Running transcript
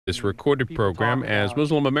This recorded program as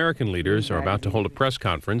Muslim American leaders are about to hold a press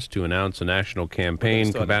conference to announce a national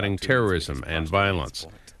campaign combating terrorism and violence.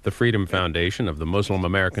 The Freedom Foundation of the Muslim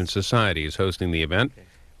American Society is hosting the event,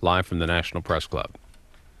 live from the National Press Club.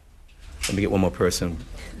 Let me get one more person.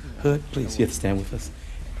 Hood, please, you have to stand with us.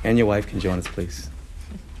 And your wife can join us, please.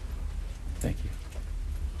 Thank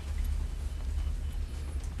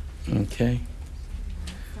you. Okay.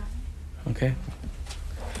 Okay.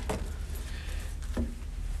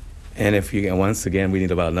 And if you, once again, we need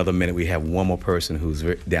about another minute. We have one more person who's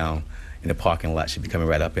down in the parking lot. Should be coming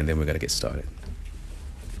right up, and then we're going to get started.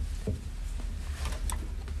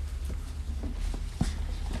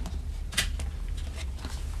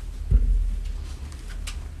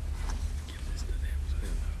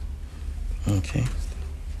 Okay.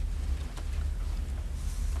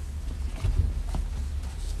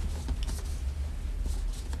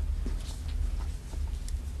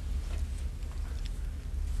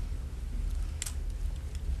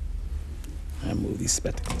 I move these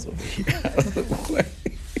spectacles over here out of the way.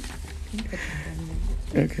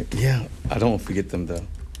 Okay. Yeah, I don't forget them though.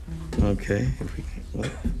 Okay. If we can,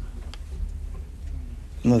 what?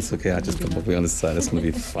 No, it's okay. I just come over here on the side. That's gonna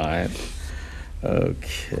be fine.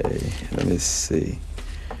 Okay. Let me see.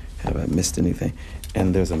 Have I missed anything?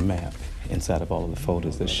 And there's a map inside of all of the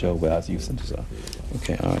folders that show where I was using this.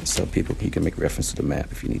 Okay. All right. So people, you can make reference to the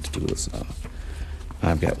map if you need to do this.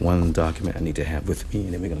 I've got one document I need to have with me,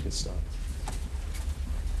 and then we're gonna get started.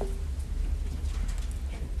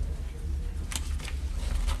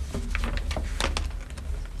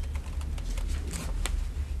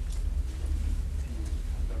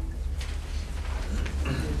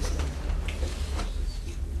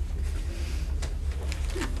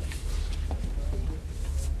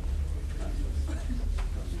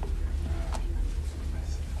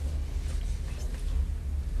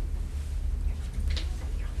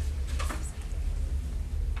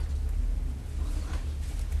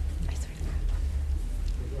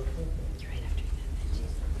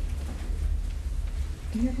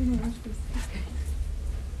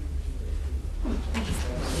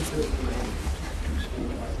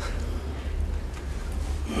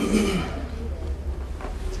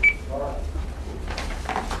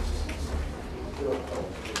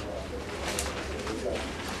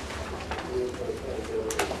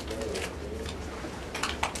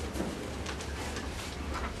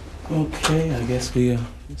 Okay, I guess we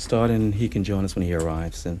start, and he can join us when he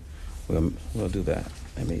arrives, and we'll do that.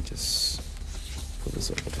 Let me just pull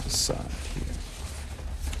this over to the side here.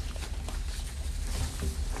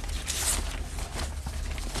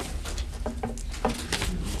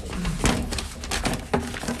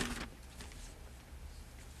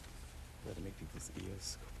 That'll make people's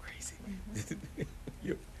ears go crazy.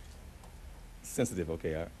 You're sensitive,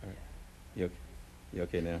 okay? All right. You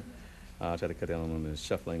okay now? I'll try to cut down on the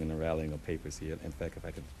shuffling and the rattling of papers here. In fact, if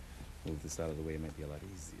I could move this out of the way, it might be a lot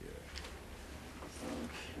easier.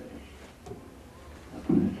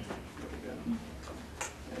 Okay. Here we go.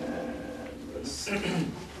 And let's see. I'm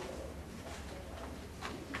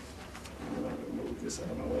going to move this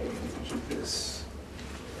out of my way and keep this.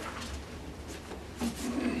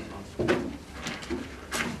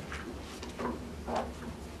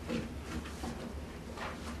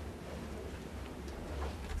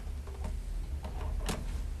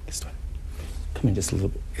 Come in just a little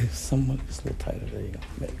bit. Somewhat, just a little tighter. There you go.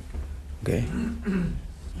 Maybe. Okay.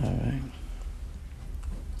 All right.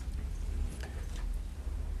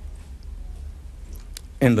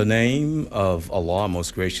 In the name of Allah,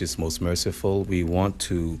 most gracious, most merciful, we want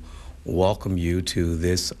to welcome you to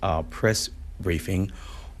this press briefing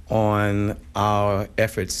on our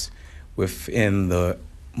efforts within the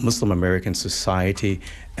Muslim American Society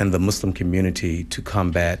and the Muslim community to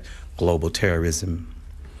combat global terrorism.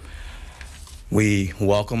 We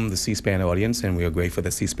welcome the C-SPAN audience, and we are grateful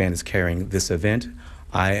that C-SPAN is carrying this event.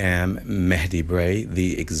 I am Mahdi Bray,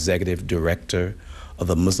 the Executive Director of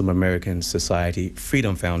the Muslim American Society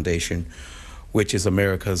Freedom Foundation, which is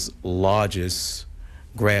America's largest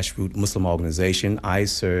grassroots Muslim organization. I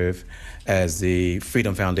serve as the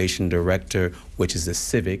Freedom Foundation Director, which is the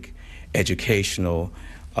civic, educational,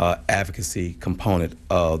 advocacy component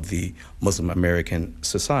of the Muslim American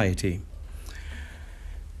Society.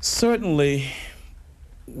 Certainly,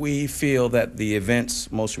 we feel that the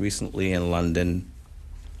events most recently in London,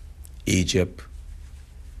 Egypt,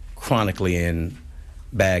 chronically in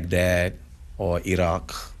Baghdad or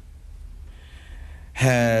Iraq,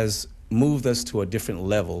 has moved us to a different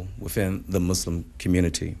level within the Muslim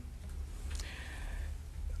community.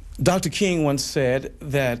 Dr. King once said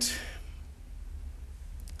that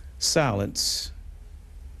silence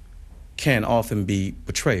can often be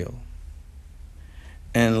betrayal,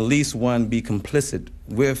 and at least one be complicit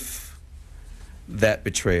with that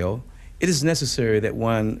betrayal, it is necessary that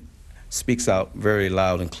one speaks out very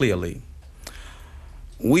loud and clearly.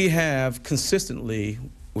 We have consistently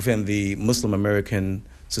within the Muslim American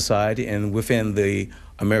society and within the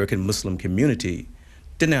American Muslim community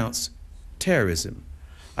denounced terrorism.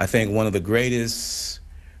 I think one of the greatest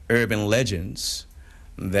urban legends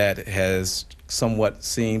that has somewhat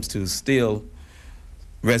seems to still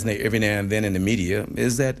resonate every now and then in the media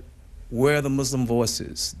is that where are the Muslim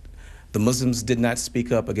voices? The Muslims did not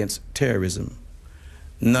speak up against terrorism.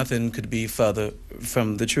 Nothing could be further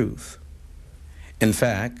from the truth. In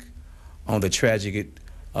fact, on the tragic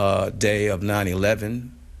day of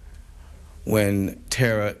 9/11, when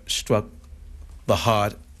terror struck the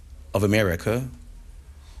heart of America,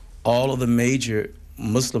 all of the major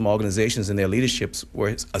Muslim organizations and their leaderships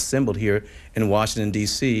were assembled here in Washington,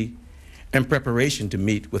 D.C. in preparation to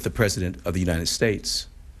meet with the President of the United States.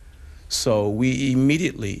 So we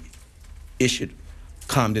immediately issued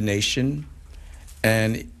condemnation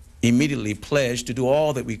and immediately pledged to do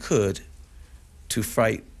all that we could to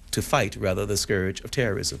fight the scourge of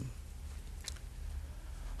terrorism.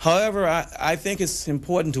 However, I think it's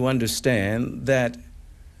important to understand that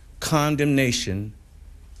condemnation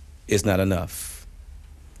is not enough.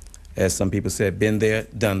 As some people said, been there,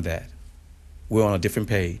 done that. We're on a different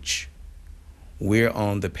page. We're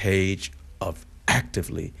on the page of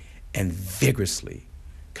actively and vigorously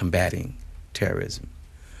combating terrorism.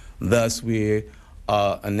 Thus, we're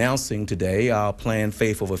announcing today our plan,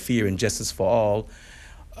 Faith Over Fear and Justice for All,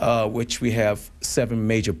 which we have 7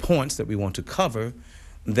 major points that we want to cover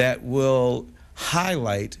that will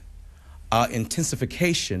highlight our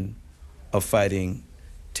intensification of fighting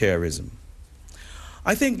terrorism.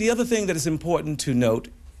 I think the other thing that is important to note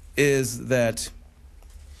is that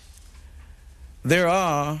there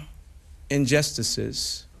are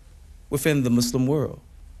injustices within the Muslim world.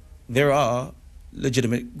 There are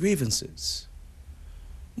legitimate grievances.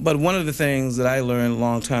 But one of the things that I learned a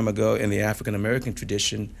long time ago in the African American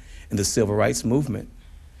tradition in the civil rights movement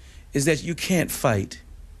is that you can't fight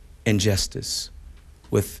injustice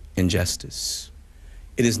with injustice.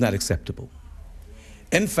 It is not acceptable.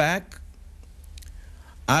 In fact,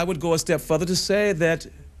 I would go a step further to say that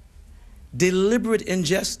deliberate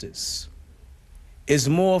injustice is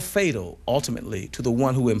more fatal, ultimately, to the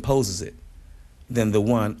one who imposes it than the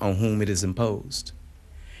one on whom it is imposed.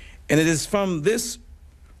 And it is from this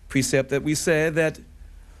precept that we say that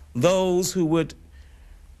those who would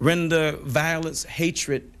render violence,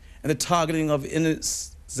 hatred, and the targeting of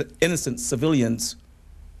innocent civilians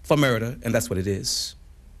for murder, and that's what it is,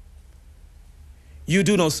 you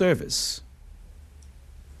do no service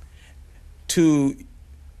to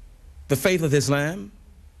the faith of Islam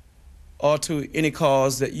or to any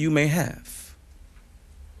cause that you may have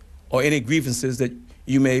or any grievances that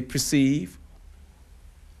you may perceive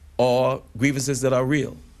or grievances that are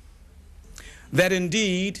real. That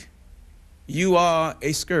indeed you are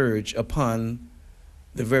a scourge upon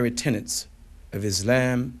the very tenets of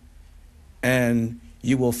Islam, and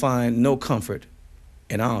you will find no comfort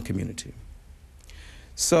in our community.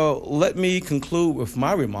 So let me conclude with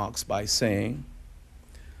my remarks by saying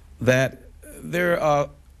that there are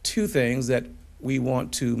 2 things that we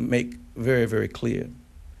want to make very, very clear,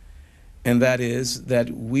 and that is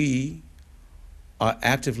that we are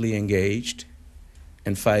actively engaged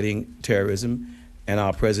in fighting terrorism, and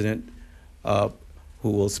our president, who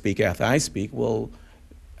will speak after I speak, will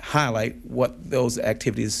highlight what those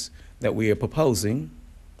activities that we are proposing.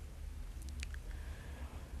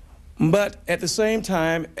 But at the same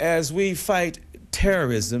time, as we fight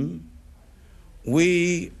terrorism,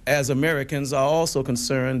 we as Americans are also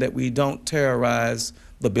concerned that we don't terrorize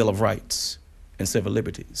the Bill of Rights and civil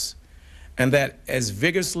liberties, and that as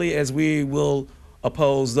vigorously as we will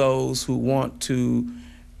oppose those who want to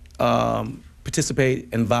participate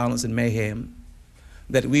in violence and mayhem,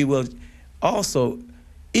 that we will also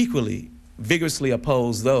equally vigorously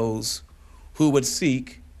oppose those who would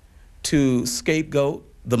seek to scapegoat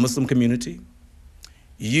the Muslim community,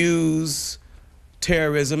 use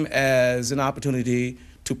terrorism as an opportunity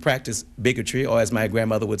to practice bigotry, or as my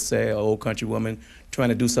grandmother would say, an old country woman trying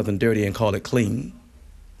to do something dirty and call it clean.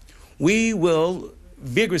 We will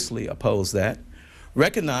vigorously oppose that,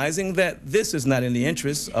 recognizing that this is not in the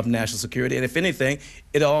interest of national security, and if anything,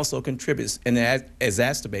 it also contributes and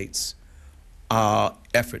exacerbates our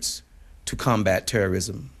efforts to combat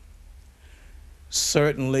terrorism.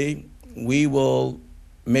 Certainly, we will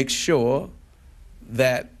make sure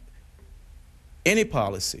that any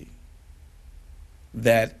policy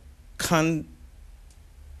that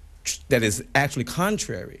that is actually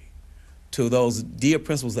contrary to those dear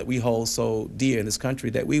principles that we hold so dear in this country,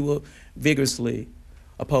 that we will vigorously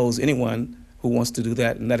oppose anyone who wants to do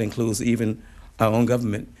that, and that includes even our own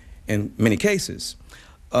government in many cases.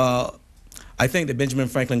 I think that Benjamin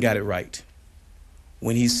Franklin got it right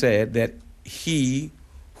when he said that he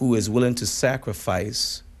who is willing to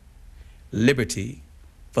sacrifice liberty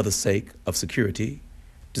for the sake of security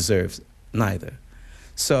deserves neither.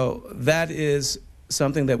 So that is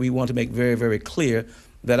something that we want to make very, very clear,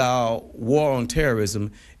 that our war on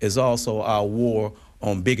terrorism is also our war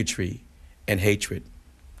on bigotry and hatred.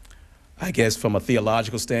 I guess from a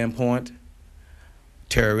theological standpoint,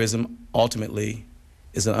 terrorism ultimately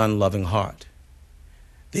is an unloving heart,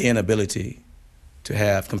 the inability to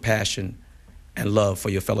have compassion and love for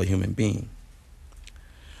your fellow human being.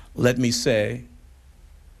 Let me say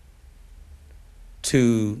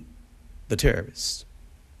to the terrorists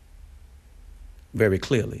very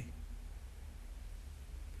clearly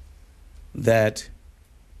that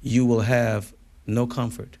you will have no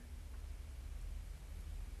comfort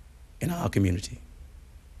in our community.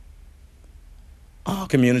 Our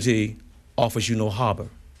community offers you no harbor.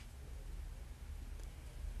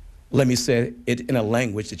 Let me say it in a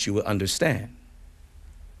language that you will understand.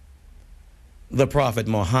 The Prophet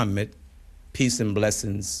Muhammad, peace and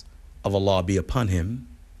blessings of Allah be upon him,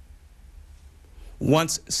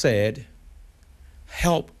 once said,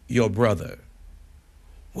 help your brother,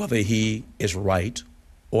 whether he is right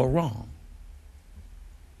or wrong.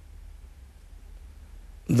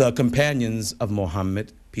 The companions of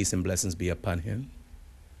Muhammad, peace and blessings be upon him,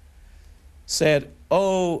 said,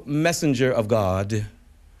 O messenger of God,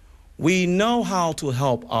 we know how to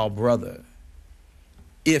help our brother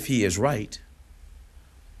if he is right,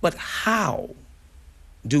 but how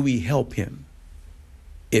do we help him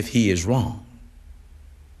if he is wrong?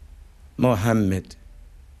 Muhammad,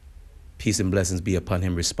 peace and blessings be upon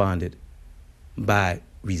him, responded, by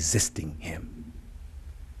resisting him.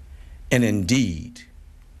 And indeed,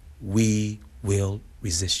 we will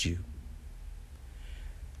resist you.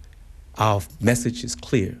 Our message is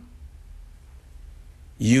clear.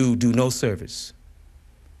 You do no service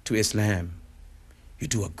to Islam. You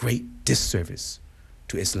do a great disservice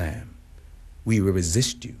to Islam. We will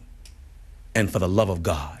resist you. And for the love of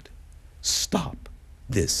God, stop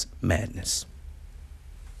this madness.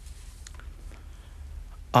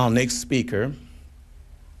 Our next speaker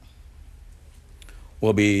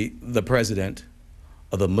will be the president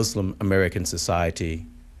of the Muslim American Society,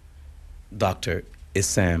 Dr.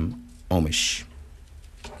 Esam Omeish.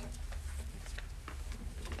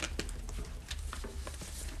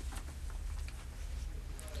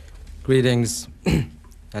 Greetings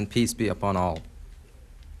and peace be upon all.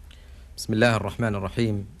 Bismillah ar-Rahman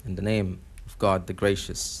ar-Rahim, in the name of God the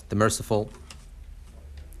Gracious, the Merciful.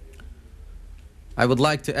 I would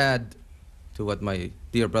like to add to what my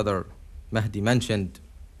dear brother Mahdi mentioned,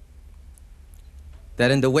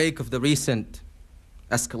 that in the wake of the recent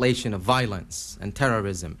escalation of violence and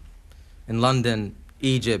terrorism in London,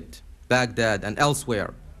 Egypt, Baghdad, and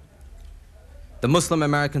elsewhere, the Muslim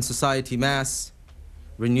American Society Mass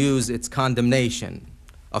renews its condemnation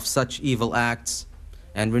of such evil acts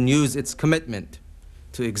and renews its commitment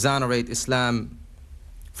to exonerate Islam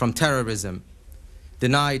from terrorism,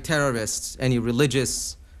 deny terrorists any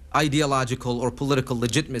religious, ideological, or political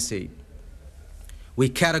legitimacy. We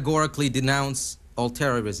categorically denounce all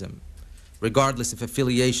terrorism, regardless of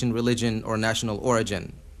affiliation, religion, or national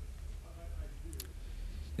origin.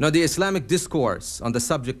 You know, the Islamic discourse on the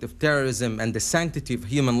subject of terrorism and the sanctity of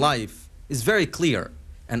human life is very clear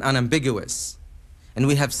and unambiguous. And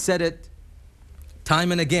we have said it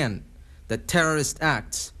time and again, that terrorist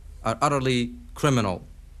acts are utterly criminal,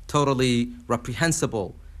 totally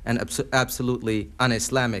reprehensible, and absolutely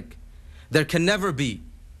un-Islamic. There can never be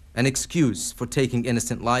an excuse for taking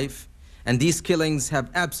innocent life, and these killings have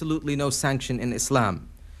absolutely no sanction in Islam,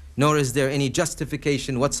 nor is there any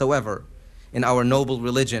justification whatsoever in our noble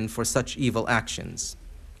religion for such evil actions.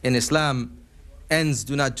 In Islam, ends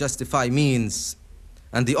do not justify means,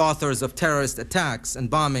 and the authors of terrorist attacks and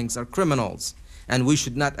bombings are criminals, and we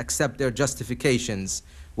should not accept their justifications,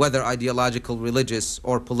 whether ideological, religious,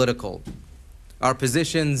 or political. Our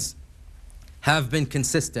positions have been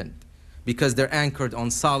consistent because they're anchored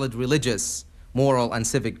on solid religious, moral, and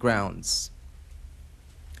civic grounds.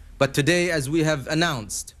 But today, as we have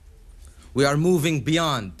announced, we are moving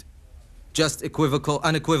beyond just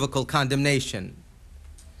unequivocal condemnation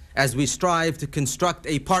as we strive to construct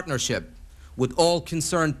a partnership with all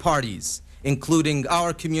concerned parties, including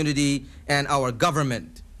our community and our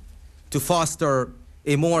government, to foster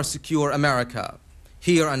a more secure America,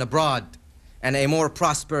 here and abroad, and a more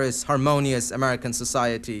prosperous, harmonious American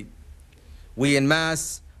society. We en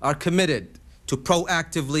masse are committed to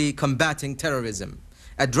proactively combating terrorism,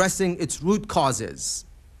 addressing its root causes,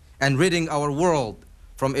 and ridding our world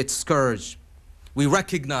from its scourge. We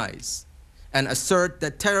recognize and assert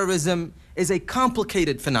that terrorism is a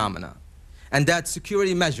complicated phenomenon, and that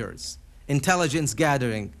security measures, intelligence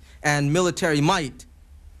gathering, and military might,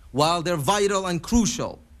 while they're vital and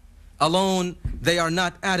crucial, alone they are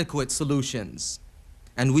not adequate solutions.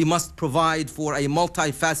 And we must provide for a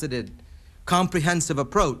multifaceted, comprehensive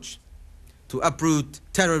approach to uproot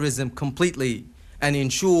terrorism completely and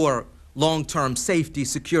ensure long-term safety,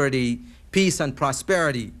 security, peace, and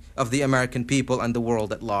prosperity of the American people and the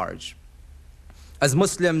world at large. As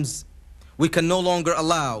Muslims, we can no longer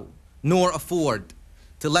allow nor afford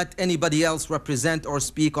to let anybody else represent or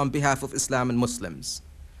speak on behalf of Islam and Muslims.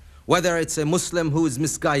 Whether it's a Muslim who is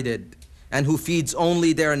misguided and who feeds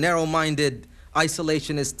only their narrow-minded,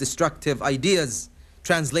 isolationist, destructive ideas,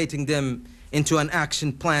 translating them into an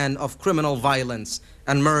action plan of criminal violence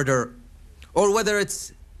and murder, or whether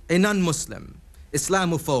it's a non-Muslim,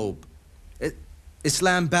 Islamophobe,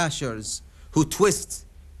 Islam bashers who twist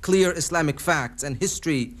clear Islamic facts and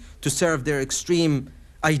history to serve their extreme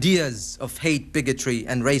ideas of hate, bigotry,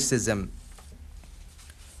 and racism.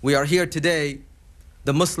 We are here today,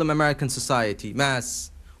 the Muslim American Society,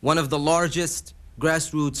 MAS, one of the largest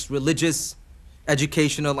grassroots religious,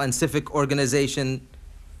 educational, and civic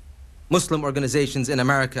Muslim organizations in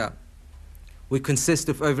America. We consist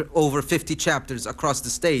of over 50 chapters across the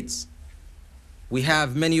states. We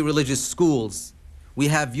have many religious schools. We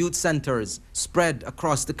have youth centers spread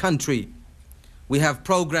across the country. We have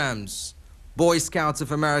programs, Boy Scouts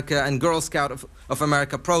of America and Girl Scouts of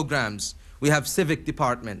America programs. We have civic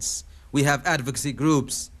departments. We have advocacy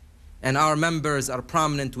groups, and our members are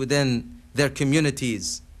prominent within their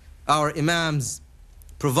communities. Our imams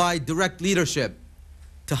provide direct leadership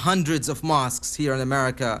to hundreds of mosques here in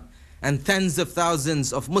America and tens of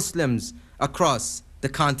thousands of Muslims across the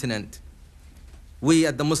continent. We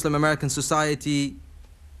at the Muslim American Society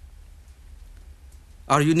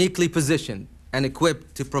are uniquely positioned and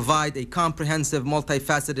equipped to provide a comprehensive,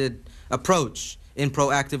 multifaceted approach in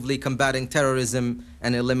proactively combating terrorism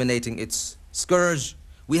and eliminating its scourge.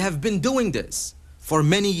 We have been doing this for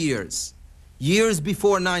many years, years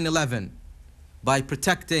before 9/11, by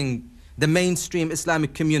protecting the mainstream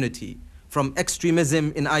Islamic community from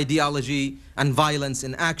extremism in ideology and violence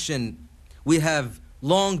in action. We have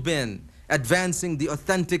long been advancing the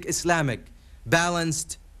authentic Islamic,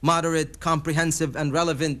 balanced, moderate, comprehensive, and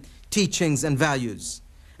relevant teachings and values.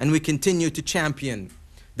 And we continue to champion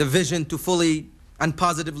the vision to fully and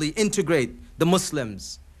positively integrate the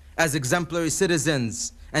Muslims as exemplary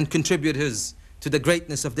citizens and contributors to the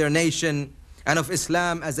greatness of their nation, and of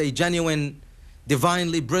Islam as a genuine,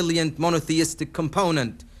 divinely brilliant, monotheistic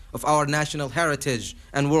component of our national heritage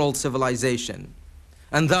and world civilization.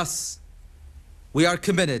 And thus, we are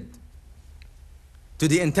committed to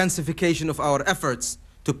the intensification of our efforts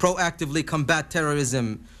to proactively combat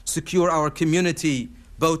terrorism, secure our community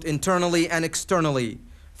both internally and externally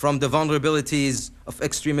from the vulnerabilities of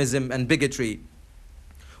extremism and bigotry.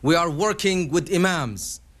 We are working with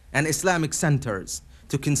imams and Islamic centers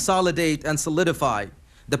to consolidate and solidify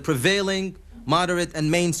the prevailing moderate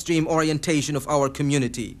and mainstream orientation of our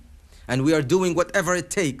community. And we are doing whatever it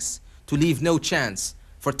takes to leave no chance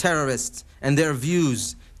for terrorists and their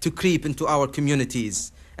views to creep into our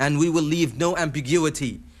communities. And we will leave no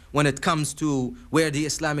ambiguity when it comes to where the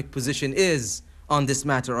Islamic position is on this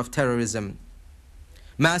matter of terrorism.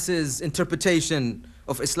 MAS's interpretation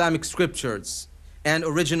of Islamic scriptures and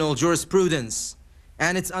original jurisprudence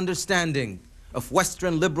and its understanding of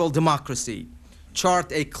Western liberal democracy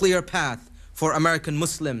chart a clear path for American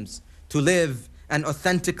Muslims to live an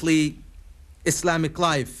authentically Islamic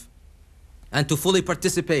life and to fully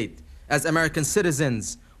participate as American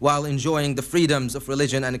citizens while enjoying the freedoms of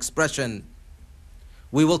religion and expression.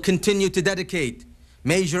 We will continue to dedicate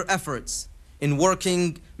major efforts in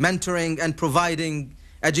working, mentoring, and providing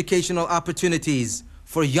educational opportunities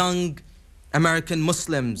for young American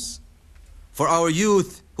Muslims, for our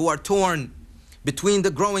youth who are torn between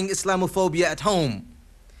the growing Islamophobia at home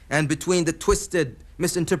and between the twisted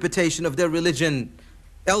misinterpretation of their religion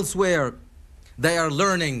elsewhere. They are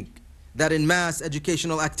learning that in mass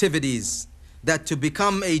educational activities, that to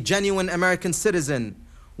become a genuine American citizen,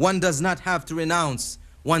 one does not have to renounce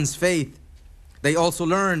one's faith. They also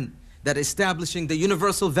learn that establishing the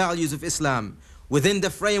universal values of Islam within the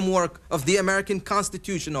framework of the American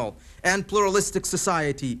constitutional and pluralistic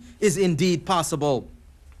society is indeed possible.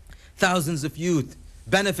 Thousands of youth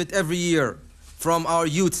benefit every year from our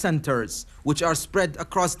youth centers, which are spread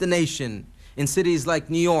across the nation in cities like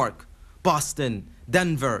New York, Boston,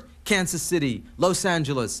 Denver, Kansas City, Los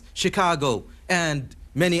Angeles, Chicago, and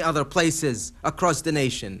many other places across the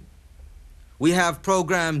nation. We have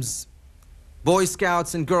programs, Boy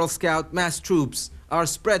Scouts and Girl Scout mass troops are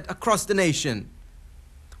spread across the nation.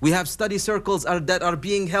 We have study circles that are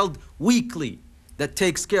being held weekly that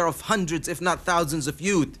takes care of hundreds, if not thousands of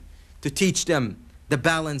youth to teach them the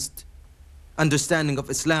balanced understanding of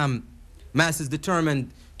Islam. Mass is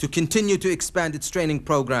determined to continue to expand its training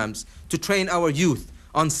programs, to train our youth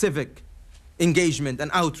on civic engagement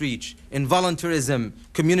and outreach, in volunteerism,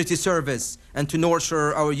 community service, and to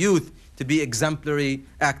nurture our youth to be exemplary,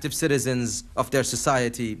 active citizens of their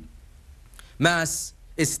society. Mass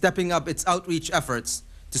is stepping up its outreach efforts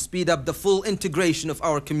to speed up the full integration of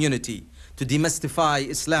our community, to demystify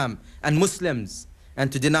Islam and Muslims,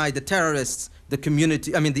 and to deny the terrorists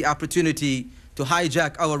the opportunity to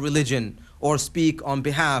hijack our religion or speak on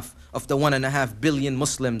behalf of the 1.5 billion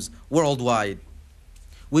Muslims worldwide.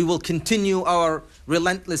 We will continue our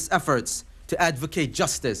relentless efforts to advocate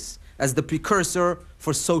justice as the precursor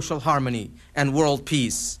for social harmony and world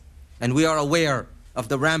peace. And we are aware of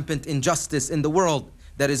the rampant injustice in the world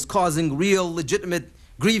that is causing real, legitimate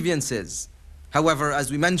grievances. However, as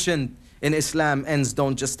we mentioned, in Islam, ends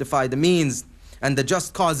don't justify the means, and the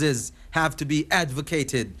just causes have to be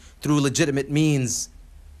advocated through legitimate means.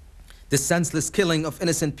 The senseless killing of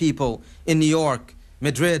innocent people in New York,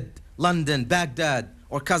 Madrid, London, Baghdad,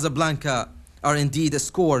 or Casablanca are indeed a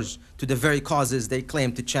scourge to the very causes they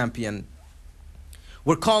claim to champion.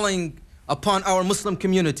 We're calling upon our Muslim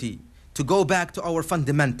community to go back to our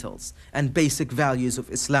fundamentals and basic values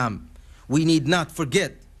of Islam. We need not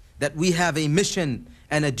forget that we have a mission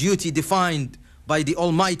and a duty defined by the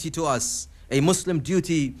Almighty to us, a Muslim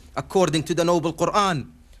duty according to the noble Quran,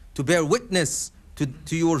 to bear witness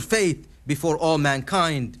to your faith before all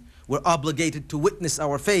mankind. We're obligated to witness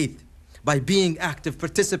our faith by being active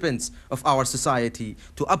participants of our society,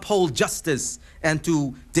 to uphold justice and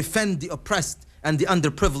to defend the oppressed and the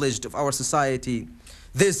underprivileged of our society.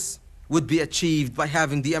 This would be achieved by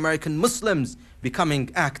having the American Muslims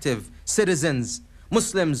becoming active citizens.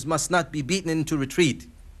 Muslims must not be beaten into retreat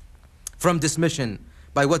from this mission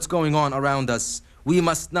by what's going on around us. We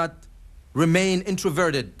must not remain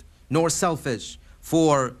introverted nor selfish,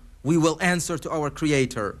 for we will answer to our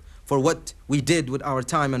Creator for what we did with our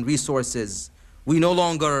time and resources. We no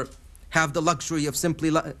longer have the luxury of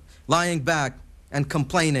simply lying back and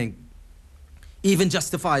complaining, even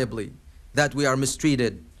justifiably, that we are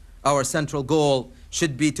mistreated. Our central goal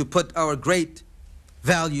should be to put our great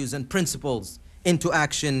values and principles into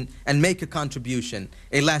action and make a contribution,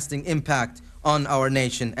 a lasting impact on our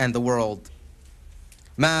nation and the world.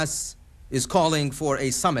 Mass is calling for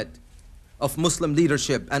a summit of Muslim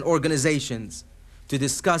leadership and organizations to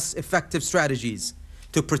discuss effective strategies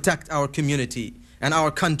to protect our community and our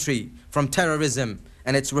country from terrorism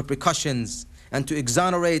and its repercussions, and to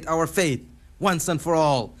exonerate our faith once and for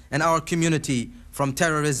all and our community from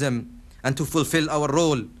terrorism, and to fulfill our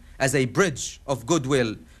role as a bridge of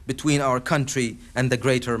goodwill between our country and the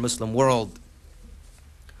greater Muslim world.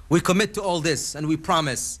 We commit to all this, and we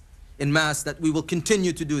promise in Mass that we will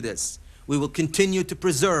continue to do this. We will continue to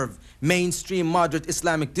preserve mainstream moderate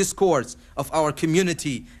Islamic discourse of our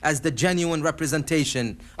community as the genuine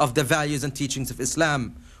representation of the values and teachings of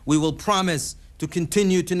Islam. We will promise to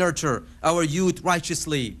continue to nurture our youth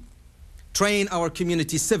righteously, train our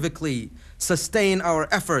community civically, sustain our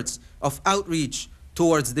efforts of outreach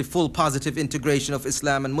towards the full positive integration of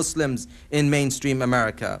Islam and Muslims in mainstream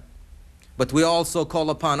America. But we also call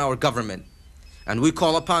upon our government, and we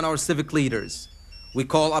call upon our civic leaders, we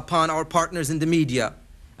call upon our partners in the media,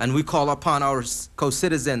 and we call upon our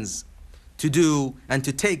co-citizens to do and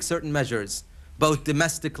to take certain measures, both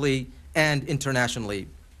domestically and internationally.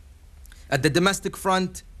 At the domestic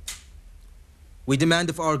front, we demand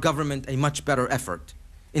of our government a much better effort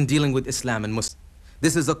in dealing with Islam and Muslims.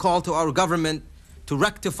 This is a call to our government to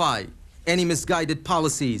rectify any misguided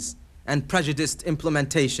policies and prejudiced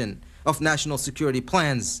implementation of national security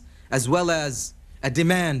plans, as well as a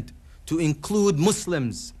demand to include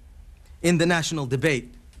Muslims in the national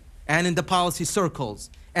debate and in the policy circles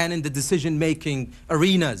and in the decision-making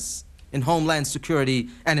arenas in homeland security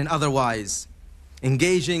and in otherwise.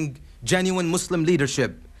 Engaging genuine Muslim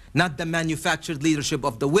leadership, not the manufactured leadership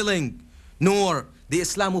of the willing, nor the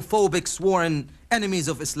Islamophobic sworn enemies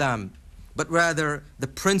of Islam, but rather the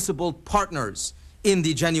principled partners in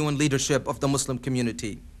the genuine leadership of the Muslim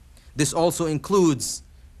community. This also includes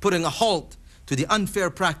putting a halt to the unfair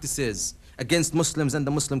practices against Muslims and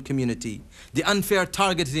the Muslim community, the unfair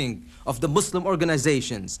targeting of the Muslim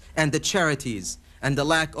organizations and the charities, and the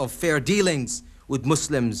lack of fair dealings with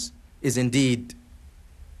Muslims is indeed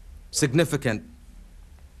significant.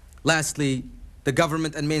 Lastly, the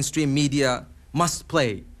government and mainstream media must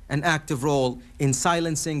play an active role in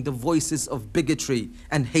silencing the voices of bigotry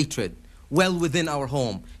and hatred well within our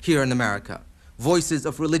home here in America. Voices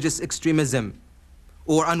of religious extremism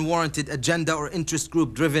or unwarranted agenda or interest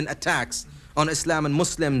group driven attacks on Islam and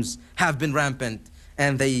Muslims have been rampant,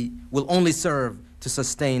 and they will only serve to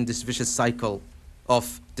sustain this vicious cycle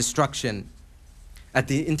of destruction. At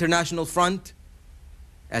the international front,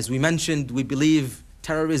 as we mentioned, we believe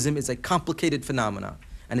terrorism is a complicated phenomenon,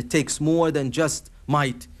 and it takes more than just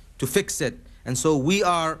might to fix it. And so we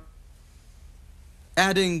are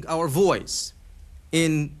adding our voice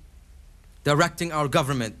in directing our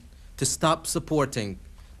government to stop supporting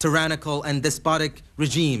tyrannical and despotic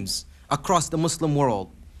regimes across the Muslim world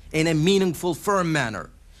in a meaningful, firm manner.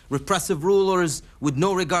 Repressive rulers with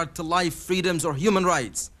no regard to life, freedoms, or human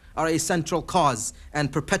rights are a central cause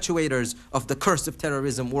and perpetuators of the curse of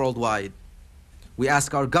terrorism worldwide. We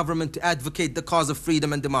ask our government to advocate the cause of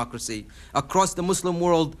freedom and democracy across the Muslim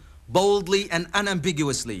world boldly and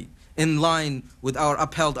unambiguously, in line with our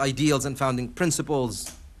upheld ideals and founding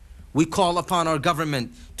principles. We call upon our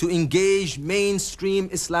government to engage mainstream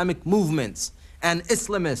Islamic movements and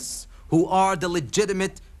Islamists who are the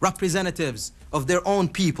legitimate representatives of their own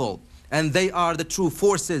people, and they are the true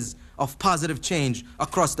forces of positive change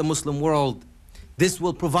across the Muslim world. This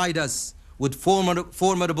will provide us with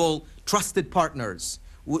formidable, trusted partners,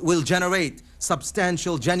 will generate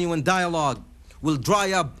substantial, genuine dialogue, will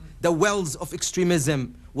dry up the wells of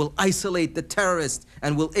extremism, will isolate the terrorists,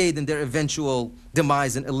 and will aid in their eventual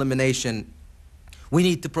demise and elimination. We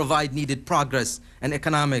need to provide needed progress and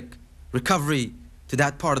economic recovery to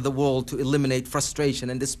that part of the world to eliminate frustration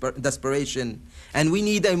and desperation. And we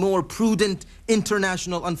need a more prudent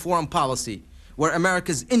international and foreign policy where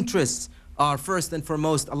America's interests are first and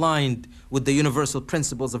foremost aligned with the universal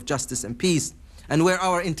principles of justice and peace, and where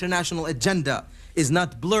our international agenda is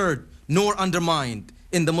not blurred nor undermined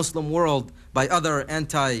in the Muslim world by other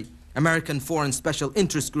anti-American foreign special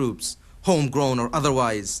interest groups, homegrown or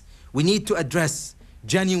otherwise. We need to address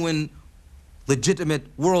genuine, legitimate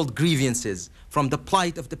world grievances, from the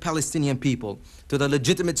plight of the Palestinian people, to the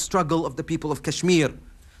legitimate struggle of the people of Kashmir,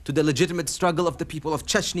 to the legitimate struggle of the people of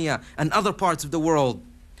Chechnya and other parts of the world,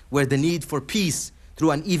 where the need for peace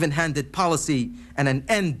through an even-handed policy and an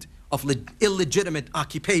end of illegitimate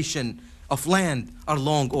occupation of land are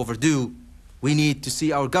long overdue. We need to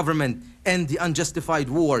see our government end the unjustified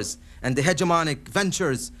wars and the hegemonic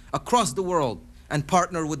ventures across the world, and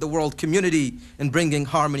partner with the world community in bringing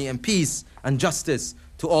harmony and peace and justice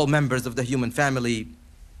to all members of the human family.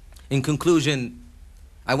 In conclusion,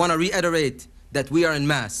 I want to reiterate that we are en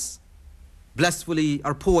masse, blissfully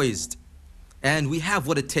are poised, and we have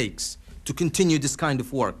what it takes to continue this kind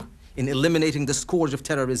of work in eliminating the scourge of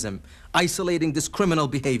terrorism, isolating this criminal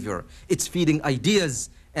behavior, it's feeding ideas,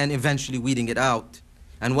 and eventually weeding it out.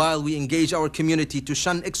 And while we engage our community to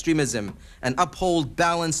shun extremism and uphold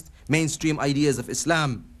balanced mainstream ideas of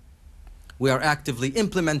Islam, we are actively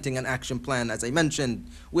implementing an action plan. As I mentioned,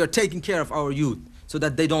 we are taking care of our youth so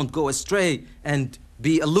that they don't go astray and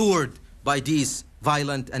be allured by these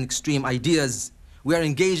violent and extreme ideas. We are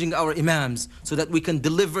engaging our imams so that we can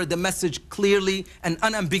deliver the message clearly and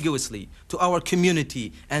unambiguously to our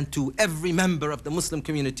community and to every member of the Muslim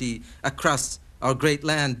community across our great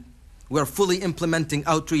land. We are fully implementing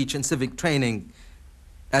outreach and civic training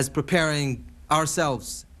as preparing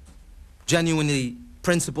ourselves genuinely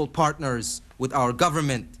principled partners with our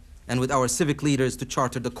government and with our civic leaders to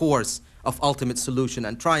charter the course of ultimate solution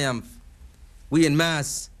and triumph. We en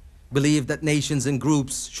masse believe that nations and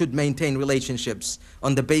groups should maintain relationships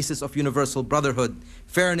on the basis of universal brotherhood,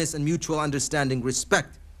 fairness and mutual understanding,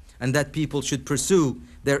 respect, and that people should pursue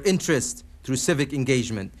their interests through civic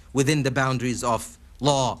engagement within the boundaries of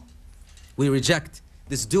law. We reject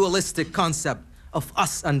this dualistic concept of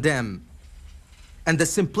us and them, and the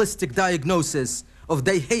simplistic diagnosis of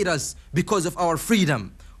they hate us because of our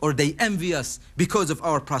freedom, or they envy us because of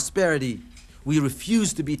our prosperity. We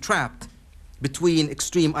refuse to be trapped between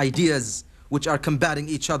extreme ideas which are combating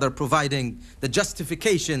each other, providing the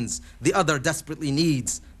justifications the other desperately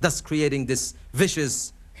needs, thus creating this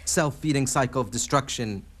vicious, self-feeding cycle of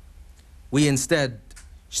destruction. We instead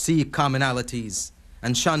seek commonalities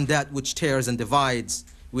and shun that which tears and divides.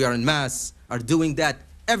 We are en masse, are doing that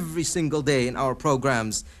every single day in our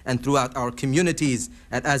programs and throughout our communities,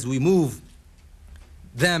 and as we move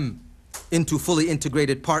them into fully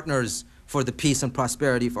integrated partners for the peace and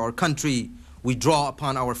prosperity of our country. We draw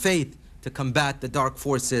upon our faith to combat the dark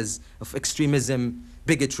forces of extremism,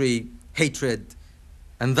 bigotry, hatred,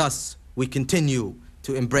 and thus we continue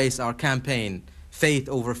to embrace our campaign, faith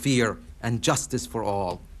over fear and justice for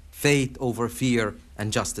all. Faith over fear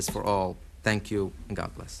and justice for all. Thank you, and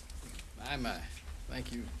God bless. My.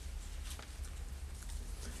 Thank you.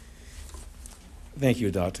 Thank you,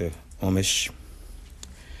 Dr. Omeish.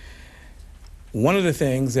 One of the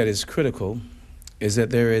things that is critical is that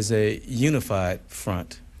there is a unified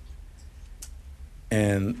front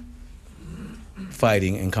in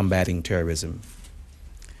fighting and combating terrorism.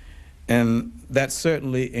 And that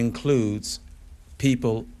certainly includes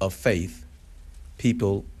people of faith,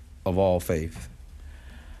 people of all faith.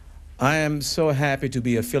 I am so happy to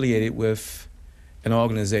be affiliated with an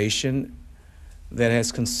organization that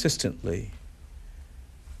has consistently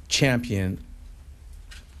championed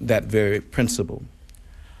that very principle.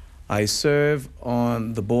 I serve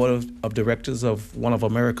on the board of directors of one of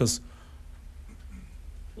America's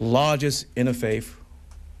largest interfaith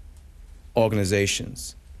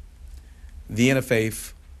organizations, the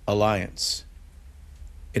Interfaith Alliance.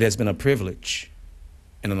 It has been a privilege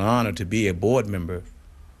and an honor to be a board member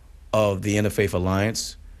of the Interfaith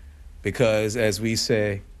Alliance because, as we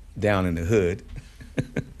say down in the hood,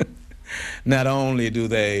 not only do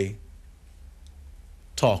they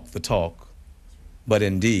talk the talk, but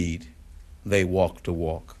indeed they walk the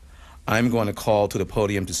walk. I'm going to call to the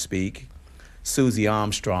podium to speak Suzie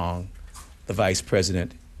Armstrong, the Vice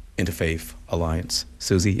President, Interfaith Alliance.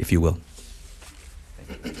 Suzie, if you will.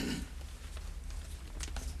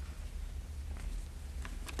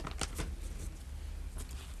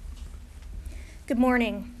 Good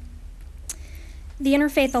morning. The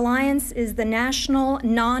Interfaith Alliance is the national,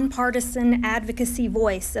 nonpartisan advocacy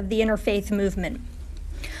voice of the interfaith movement.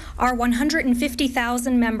 Our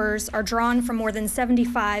 150,000 members are drawn from more than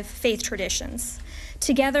 75 faith traditions.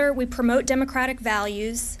 Together, we promote democratic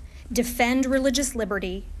values, defend religious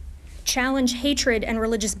liberty, challenge hatred and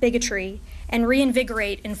religious bigotry, and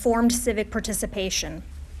reinvigorate informed civic participation.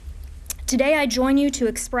 Today, I join you to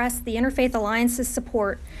express the Interfaith Alliance's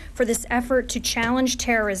support for this effort to challenge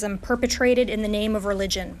terrorism perpetrated in the name of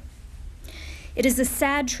religion. It is a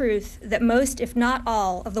sad truth that most, if not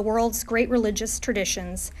all, of the world's great religious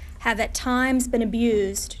traditions have at times been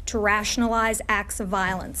abused to rationalize acts of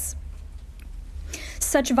violence.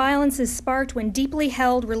 Such violence is sparked when deeply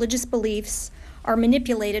held religious beliefs are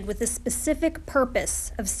manipulated with the specific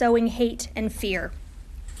purpose of sowing hate and fear.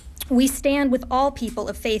 We stand with all people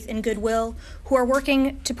of faith and goodwill who are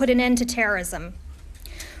working to put an end to terrorism.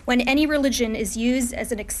 When any religion is used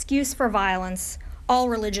as an excuse for violence, all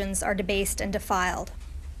religions are debased and defiled.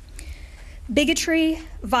 Bigotry,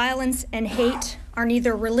 violence, and hate are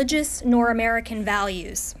neither religious nor American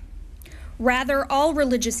values. Rather, all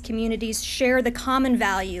religious communities share the common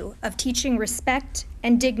value of teaching respect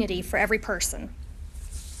and dignity for every person.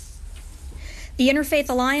 The Interfaith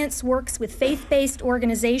Alliance works with faith-based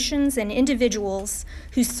organizations and individuals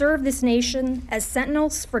who serve this nation as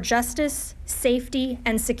sentinels for justice, safety,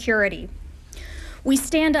 and security. We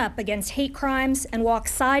stand up against hate crimes and walk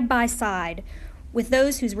side by side with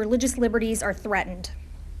those whose religious liberties are threatened.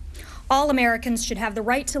 All Americans should have the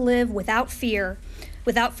right to live without fear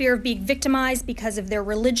of being victimized because of their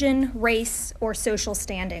religion, race, or social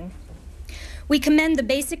standing. We commend the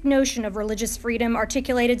basic notion of religious freedom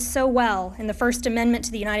articulated so well in the First Amendment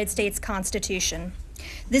to the United States Constitution.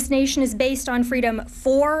 This nation is based on freedom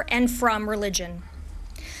for and from religion.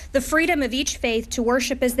 The freedom of each faith to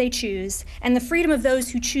worship as they choose, and the freedom of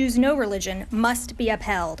those who choose no religion must be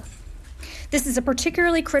upheld. This is a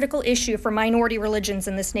particularly critical issue for minority religions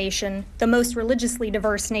in this nation, the most religiously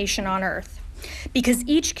diverse nation on earth, because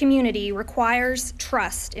each community requires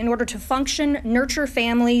trust in order to function, nurture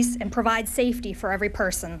families, and provide safety for every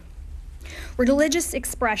person. Religious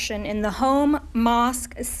expression in the home,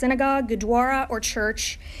 mosque, synagogue, gurdwara, or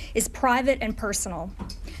church is private and personal.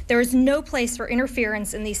 There is no place for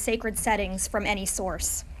interference in these sacred settings from any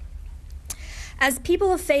source. As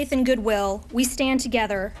people of faith and goodwill, we stand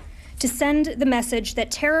together to send the message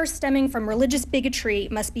that terror stemming from religious bigotry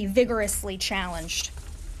must be vigorously challenged.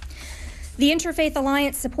 The Interfaith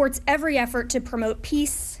Alliance supports every effort to promote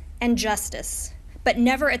peace and justice, but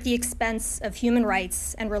never at the expense of human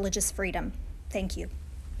rights and religious freedom. Thank you.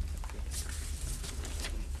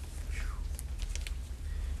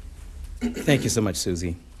 Thank you so much,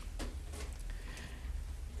 Suzie.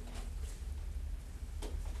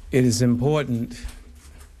 It is important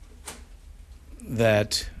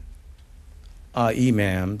that our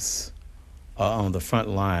imams are on the front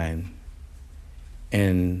line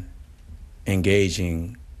in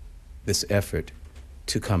engaging this effort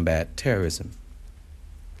to combat terrorism.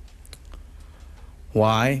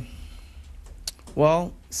 Why?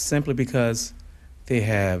 Well, simply because they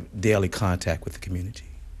have daily contact with the community.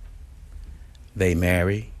 They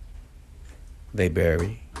marry, they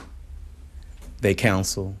bury, they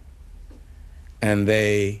counsel, and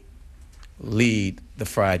they lead the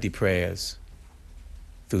Friday prayers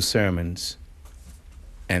through sermons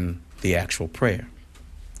and the actual prayer.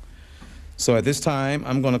 So at this time,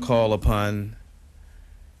 I'm going to call upon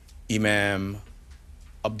Imam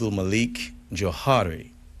Abdul-Malik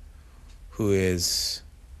Johari, who is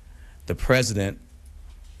the president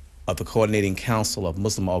of the Coordinating Council of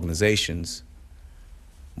Muslim Organizations,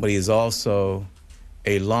 but he is also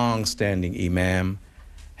a long-standing imam,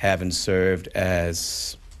 having served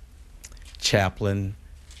as chaplain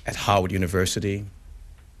at Howard University,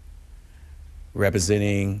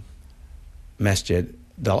 representing Masjid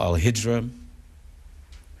Al-Hijra,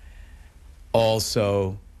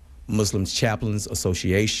 also Muslim Chaplains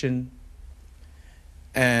Association,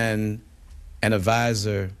 and an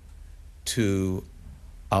advisor to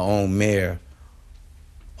our own mayor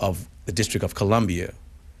of the District of Columbia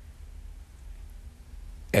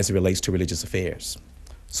as it relates to religious affairs.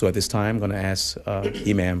 So at this time, I'm going to ask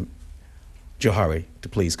Imam Johari to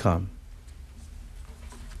please come.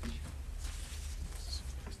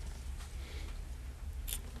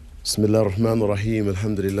 Bismillah ar-Rahman ar-Rahim,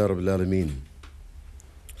 alhamdulillah rabbil alameen.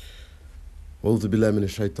 A'udhu billahi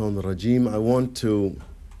minash shaitanir rajim. I want to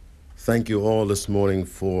thank you all this morning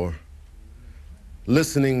for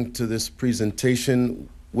listening to this presentation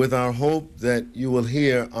with our hope that you will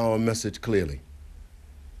hear our message clearly.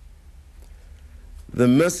 The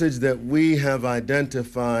message that we have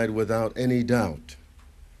identified without any doubt,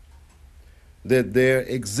 that there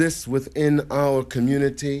exists within our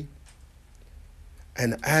community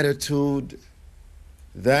an attitude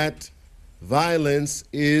that violence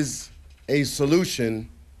is a solution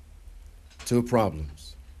to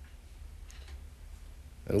problems.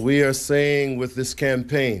 And we are saying with this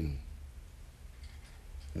campaign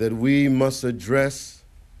that we must address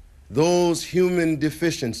those human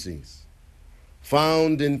deficiencies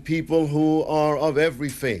found in people who are of every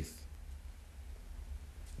faith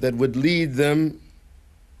that would lead them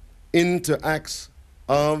into acts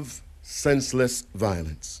of senseless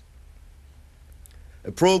violence.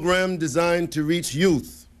 A program designed to reach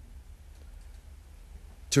youth,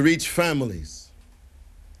 to reach families,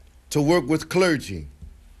 to work with clergy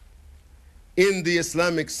in the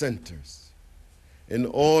Islamic centers in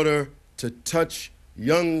order to touch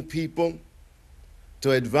young people,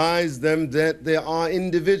 to advise them that there are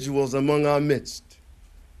individuals among our midst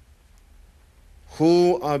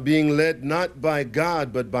who are being led not by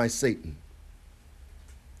God but by Satan.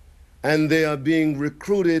 And they are being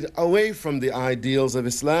recruited away from the ideals of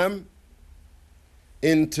Islam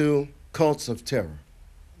into cults of terror.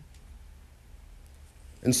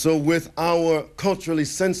 And so with our culturally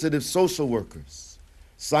sensitive social workers,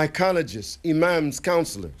 psychologists, imams,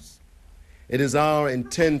 counselors, it is our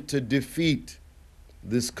intent to defeat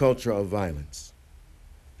this culture of violence.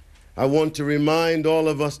 I want to remind all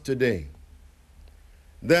of us today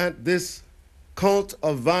that this cult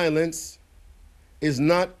of violence is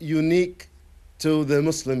not unique to the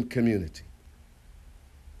Muslim community.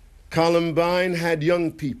 Columbine had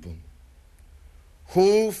young people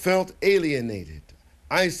who felt alienated,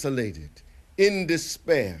 isolated, in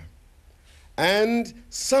despair, and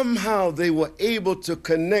somehow they were able to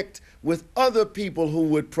connect with other people who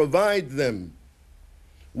would provide them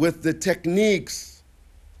with the techniques,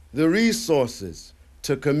 the resources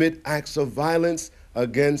to commit acts of violence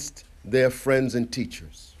against their friends and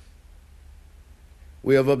teachers.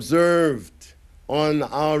 We have observed on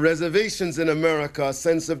our reservations in America a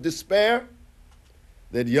sense of despair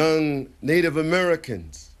that young Native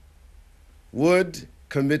Americans would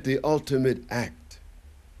commit the ultimate act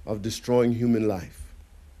of destroying human life.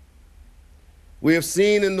 We have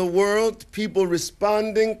seen in the world people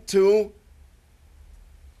responding to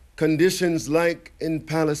conditions like in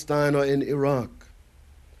Palestine or in Iraq,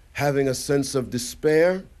 having a sense of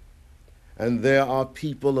despair, and there are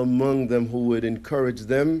people among them who would encourage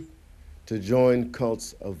them to join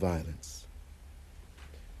cults of violence.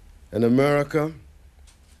 In America,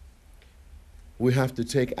 we have to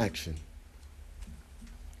take action.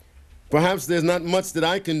 Perhaps there's not much that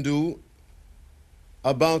I can do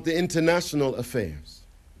about the international affairs.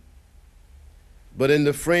 But in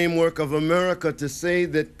the framework of America, to say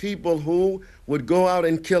that people who would go out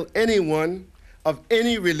and kill anyone of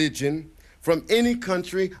any religion, from any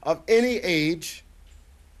country, of any age,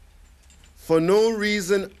 for no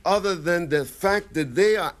reason other than the fact that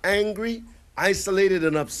they are angry isolated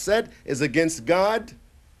and upset is against God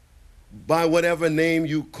by whatever name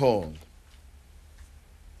you call.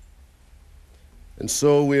 And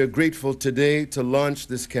so we are grateful today to launch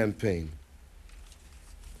this campaign,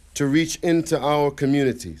 to reach into our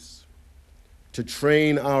communities, to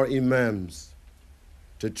train our imams,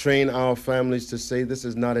 to train our families to say this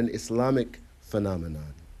is not an Islamic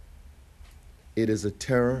phenomenon. It is a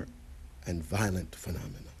terror and violent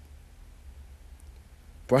phenomenon.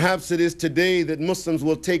 Perhaps it is today that Muslims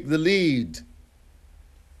will take the lead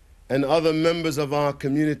and other members of our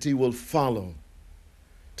community will follow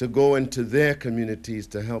to go into their communities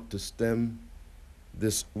to help to stem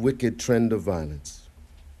this wicked trend of violence.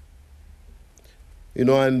 You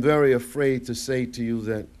know, I'm very afraid to say to you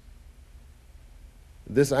that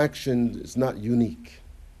this action is not unique.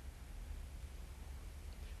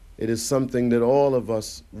 It is something that all of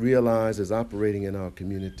us realize is operating in our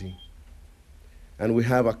community. And we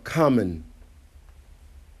have a common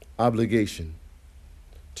obligation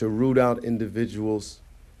to root out individuals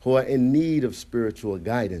who are in need of spiritual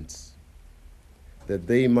guidance, that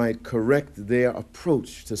they might correct their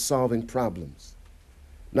approach to solving problems,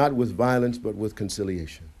 not with violence, but with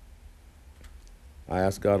conciliation. I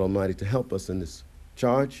ask God Almighty to help us in this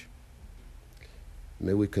charge.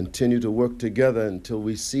 May we continue to work together until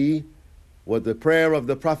we see what the prayer of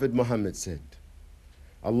the Prophet Muhammad said.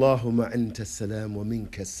 Allahumma anta salam wa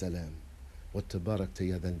minka salam wa tabarakta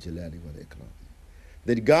ya dhal jalali wal ikram.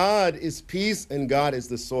 That God is peace and God is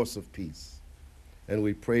the source of peace. And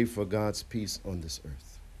we pray for God's peace on this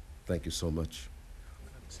earth. Thank you so much.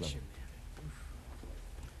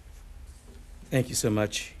 Thank you so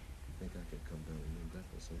much,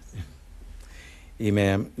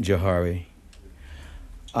 Imam Johari.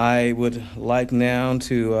 I would like now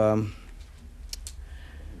to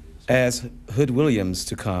ask Hood Williams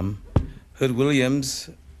to come. Hood Williams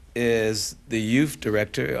is the youth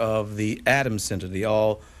director of the Adams Center, the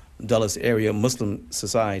All Dulles Area Muslim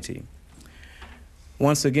Society.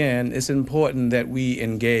 Once again, it's important that we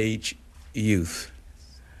engage youth.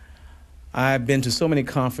 I've been to so many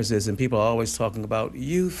conferences and people are always talking about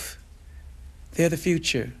youth. They're the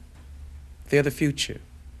future. They're the future.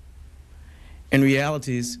 In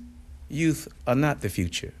realities, youth are not the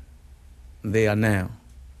future. They are now.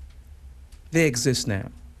 They exist now.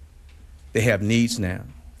 They have needs now.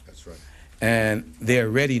 That's right. And they're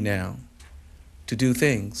ready now to do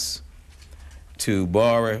things. To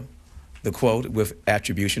borrow the quote with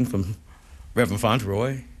attribution from Reverend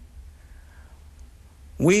Fauntroy,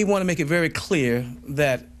 we want to make it very clear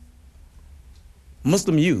that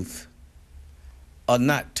Muslim youth are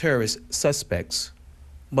not terrorist suspects,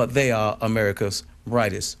 but they are America's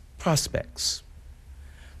brightest prospects.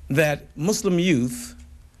 That Muslim youth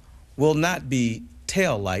will not be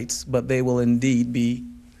tail lights, but they will indeed be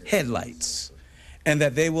headlights. And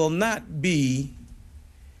that they will not be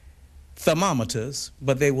thermometers,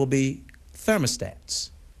 but they will be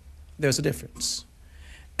thermostats. There's a difference.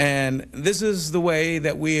 And this is the way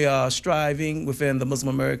that we are striving within the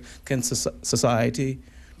Muslim American Society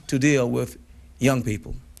to deal with young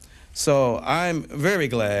people. So I'm very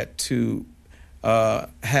glad to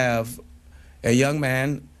have a young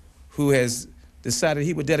man who has decided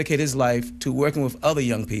he would dedicate his life to working with other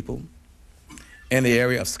young people in the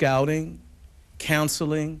area of scouting,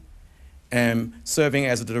 counseling, and serving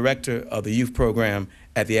as the director of the youth program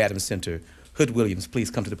at the Adams Center. Hood Williams, please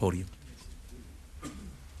come to the podium.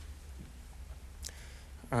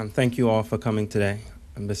 Thank you all for coming today.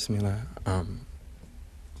 Bismillah.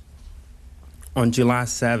 On July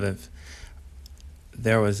 7th,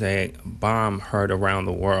 there was a bomb heard around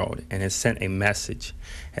the world, and it sent a message.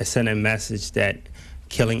 It sent a message that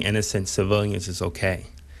killing innocent civilians is okay.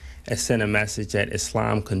 It sent a message that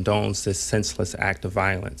Islam condones this senseless act of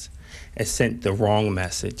violence. It sent the wrong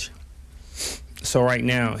message. So right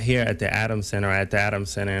now, here at the Adams Center,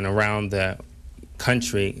 and around the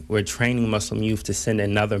country, we're training Muslim youth to send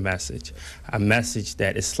another message, a message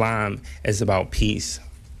that Islam is about peace,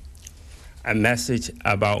 a message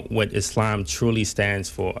about what Islam truly stands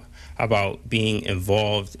for, about being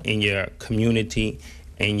involved in your community,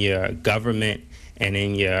 in your government, and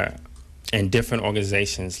in different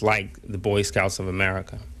organizations like the Boy Scouts of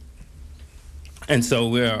America. And so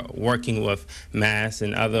we're working with MAS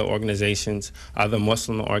and other organizations, other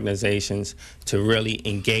Muslim organizations, to really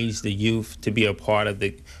engage the youth to be a part of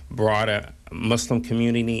the broader Muslim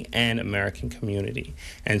community and American community.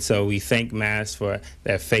 And so we thank MAS for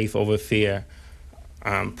their Faith Over Fear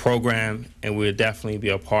program, and we'll definitely be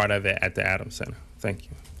a part of it at the Adams Center. Thank you.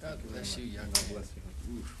 God bless you, young man.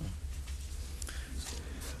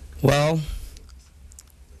 Well,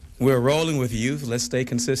 we're rolling with youth. Let's stay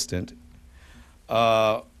consistent.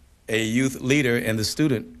 a youth leader in the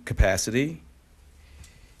student capacity.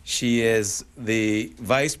 She is the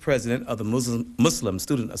vice president of the Muslim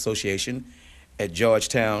Student Association at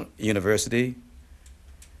Georgetown University.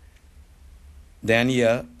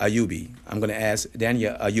 Dania Ayoubi. I'm going to ask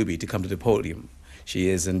Dania Ayoubi to come to the podium. She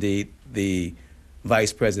is indeed the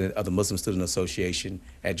vice president of the Muslim Student Association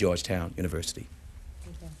at Georgetown University.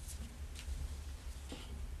 Thank you.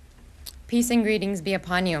 Peace and greetings be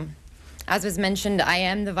upon you. As was mentioned, I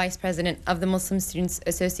am the vice president of the Muslim Students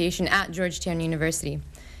Association at Georgetown University.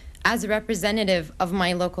 As a representative of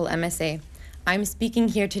my local MSA, I'm speaking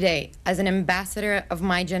here today as an ambassador of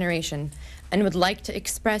my generation and would like to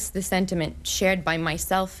express the sentiment shared by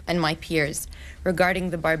myself and my peers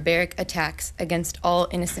regarding the barbaric attacks against all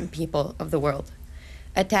innocent people of the world.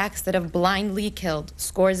 Attacks that have blindly killed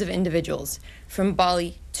scores of individuals from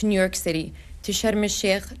Bali to New York City to Sharm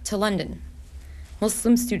el-Sheikh to London.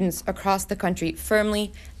 Muslim students across the country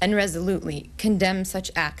firmly and resolutely condemn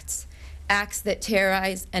such acts, acts that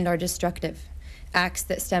terrorize and are destructive, acts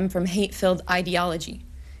that stem from hate-filled ideology,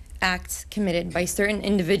 acts committed by certain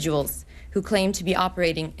individuals who claim to be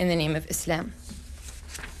operating in the name of Islam.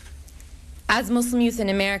 As Muslim youth in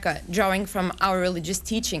America, drawing from our religious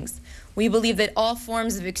teachings, we believe that all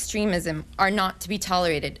forms of extremism are not to be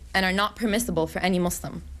tolerated and are not permissible for any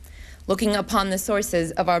Muslim. Looking upon the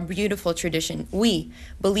sources of our beautiful tradition, we,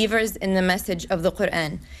 believers in the message of the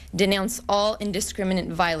Quran, denounce all indiscriminate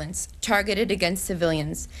violence targeted against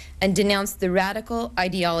civilians and denounce the radical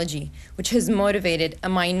ideology which has motivated a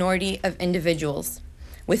minority of individuals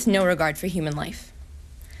with no regard for human life.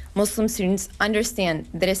 Muslim students understand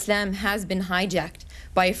that Islam has been hijacked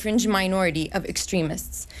by a fringe minority of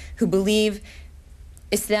extremists who believe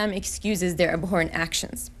Islam excuses their abhorrent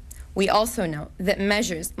actions. We also know that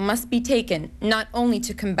measures must be taken not only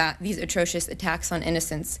to combat these atrocious attacks on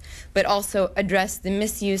innocents, but also address the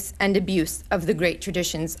misuse and abuse of the great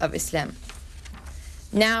traditions of Islam.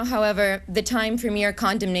 Now, however, the time for mere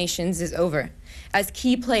condemnations is over. As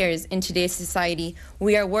key players in today's society,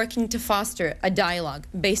 we are working to foster a dialogue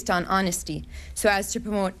based on honesty so as to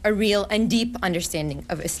promote a real and deep understanding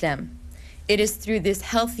of Islam. It is through this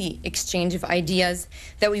healthy exchange of ideas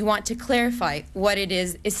that we want to clarify what it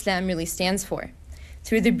is Islam really stands for.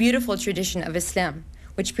 Through the beautiful tradition of Islam,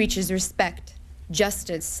 which preaches respect,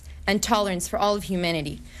 justice, and tolerance for all of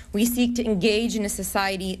humanity, we seek to engage in a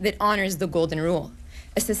society that honors the Golden Rule,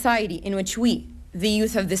 a society in which we, the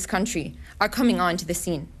youth of this country, are coming onto the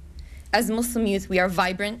scene. As Muslim youth, we are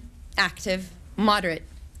vibrant, active, moderate,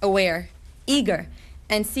 aware, eager,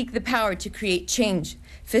 and seek the power to create change,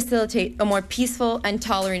 facilitate a more peaceful and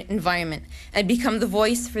tolerant environment, and become the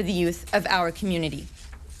voice for the youth of our community.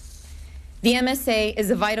 The MSA is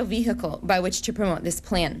a vital vehicle by which to promote this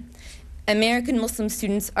plan. American Muslim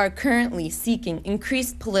students are currently seeking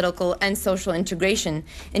increased political and social integration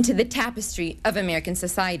into the tapestry of American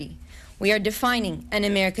society. We are defining an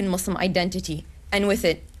American Muslim identity, and with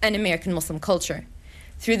it, an American Muslim culture.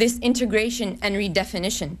 Through this integration and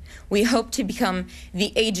redefinition, we hope to become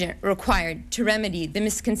the agent required to remedy the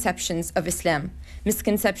misconceptions of Islam,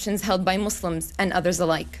 misconceptions held by Muslims and others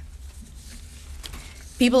alike.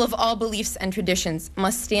 People of all beliefs and traditions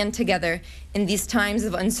must stand together in these times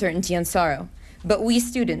of uncertainty and sorrow. But we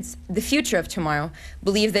students, the future of tomorrow,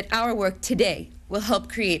 believe that our work today will help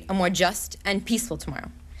create a more just and peaceful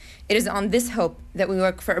tomorrow. It is on this hope that we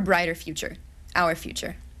work for a brighter future, our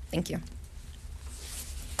future. Thank you.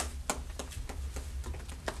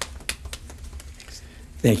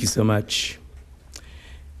 Thank you so much.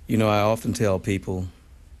 You know, I often tell people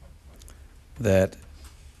that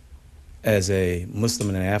as a Muslim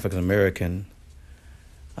and an African American,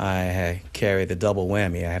 I carry the double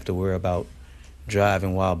whammy. I have to worry about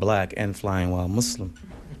driving while black and flying while Muslim.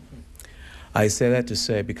 I say that to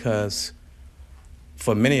say because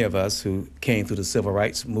for many of us who came through the civil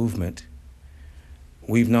rights movement,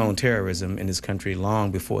 we've known terrorism in this country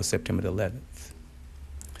long before September the 11th.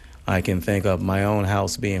 I can think of my own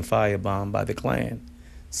house being firebombed by the Klan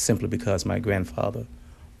simply because my grandfather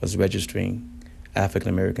was registering African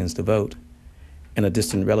Americans to vote, and a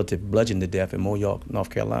distant relative bludgeoned to death in Moorpark, North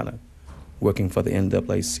Carolina, working for the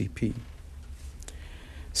NAACP.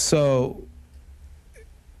 So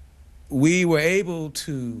we were able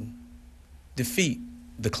to defeat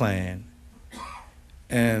the Klan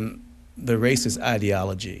and the racist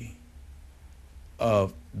ideology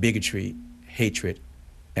of bigotry, hatred,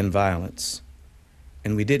 and violence.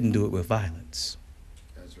 And we didn't do it with violence.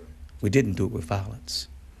 That's right. We didn't do it with violence.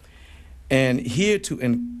 And here to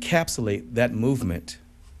encapsulate that movement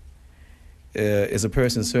is a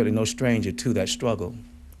person certainly no stranger to that struggle.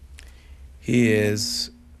 He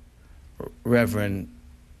is Reverend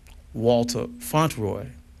Walter Fauntroy,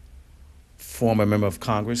 former member of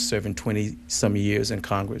Congress, serving 20-some years in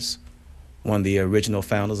Congress, one of the original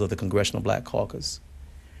founders of the Congressional Black Caucus,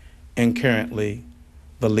 and currently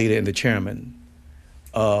the leader and the chairman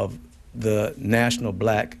of the National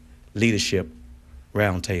Black Leadership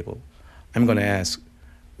Roundtable. I'm going to ask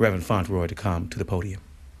Reverend Fauntroy to come to the podium.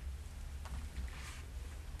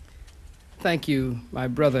 Thank you, my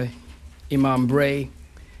brother, Imam Bray,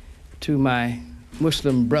 to my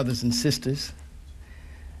Muslim brothers and sisters,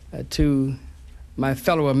 to my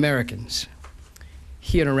fellow Americans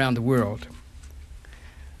here and around the world.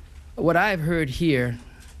 What I've heard here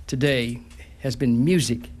today has been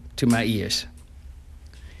music to my ears.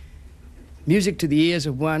 Music to the ears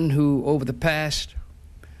of one who, over the past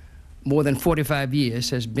more than 45 years,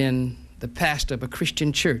 has been the pastor of a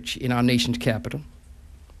Christian church in our nation's capital.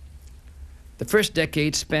 The first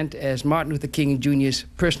decade spent as Martin Luther King Jr.'s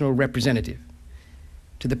personal representative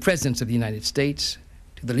to the presidents of the United States,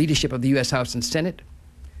 to the leadership of the U.S. House and Senate,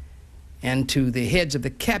 and to the heads of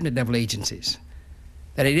the cabinet level agencies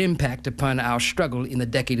that had impact upon our struggle in the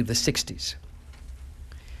decade of the 60s.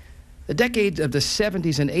 The decades of the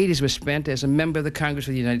 70s and 80s were spent as a member of the Congress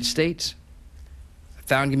of the United States, a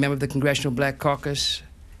founding member of the Congressional Black Caucus,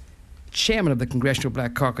 chairman of the Congressional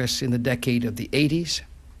Black Caucus in the decade of the 80s,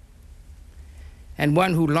 and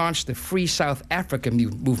one who launched the Free South Africa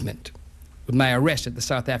movement with my arrest at the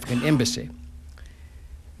South African Embassy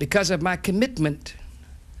because of my commitment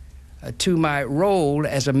to my role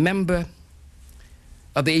as a member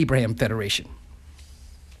of the Abraham Federation.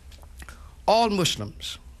 All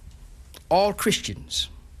Muslims, all Christians,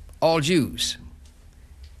 all Jews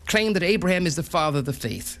claim that Abraham is the father of the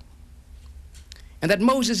faith, and that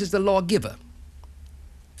Moses is the lawgiver,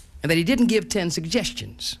 and that he didn't give 10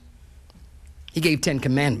 suggestions. He gave 10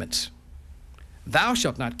 commandments. Thou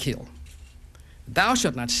shalt not kill. Thou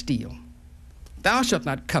shalt not steal. Thou shalt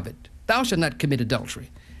not covet. Thou shalt not commit adultery.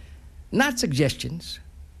 Not suggestions,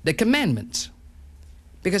 they're commandments,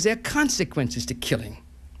 because there are consequences to killing.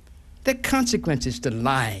 There are consequences to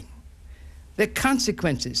lying. There are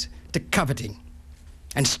consequences to coveting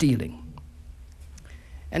and stealing.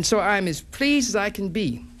 And so I'm as pleased as I can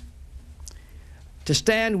be to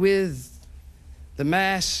stand with the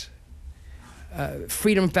Mass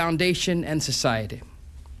Freedom Foundation and Society.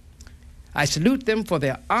 I salute them for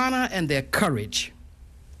their honor and their courage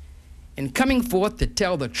in coming forth to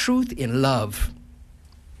tell the truth in love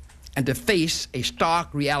and to face a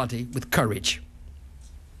stark reality with courage.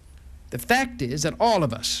 The fact is that all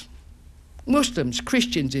of us, Muslims,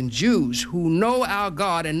 Christians, and Jews who know our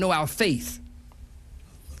God and know our faith,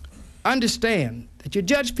 understand that you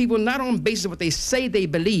judge people not on the basis of what they say they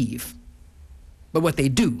believe, but what they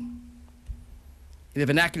do. In the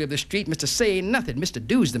vernacular of the street, Mr. Say ain't nothing, Mr.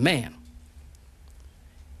 Do's the man.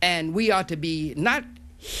 And we are to be not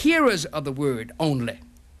hearers of the word only,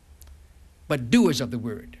 but doers of the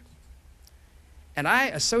word. And I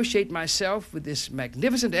associate myself with this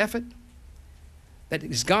magnificent effort that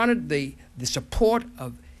has garnered the support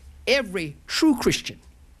of every true Christian,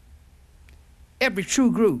 every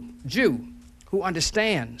true Jew who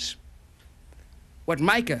understands what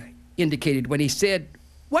Micah indicated when he said,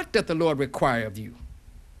 "What doth the Lord require of you?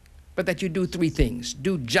 But that you do 3 things.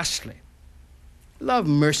 Do justly, love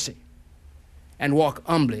mercy, and walk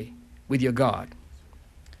humbly with your God."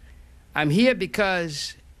 I'm here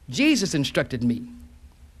because Jesus instructed me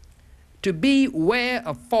to beware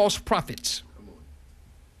of false prophets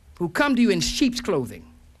who come to you in sheep's clothing,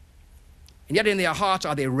 and yet in their hearts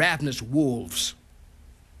are they ravenous wolves.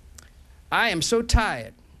 I am so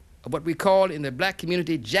tired of what we call in the black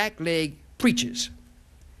community jackleg preachers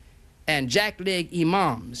and jackleg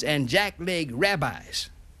imams and jackleg rabbis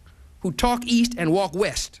who talk east and walk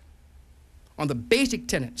west on the basic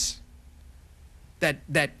tenets that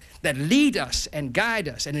lead us and guide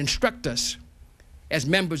us and instruct us as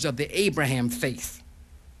members of the Abraham faith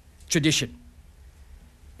tradition,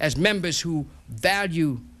 as members who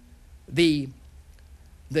value the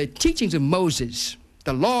teachings of Moses,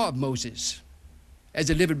 the law of Moses, as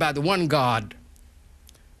delivered by the one God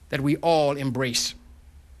that we all embrace.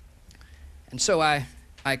 And so I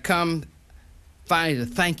come finally to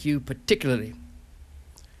thank you particularly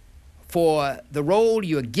for the role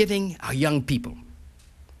you are giving our young people.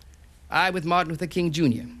 I, with Martin Luther King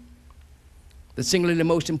Jr., the singularly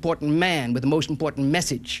most important man with the most important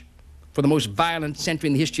message for the most violent century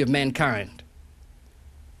in the history of mankind,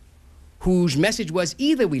 whose message was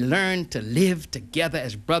either we learn to live together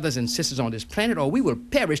as brothers and sisters on this planet, or we will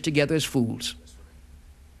perish together as fools.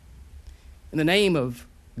 In the name of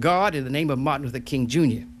God, in the name of Martin Luther King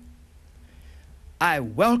Jr., I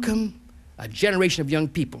welcome a generation of young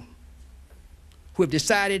people who have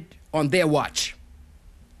decided on their watch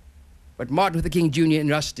what Martin Luther King Jr.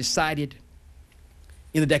 and us decided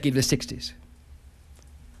in the decade of the 60s.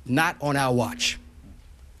 Not on our watch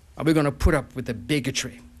are we going to put up with the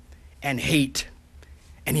bigotry and hate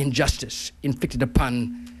and injustice inflicted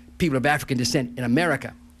upon people of African descent in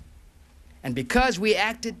America. And because we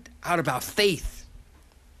acted out of our faith,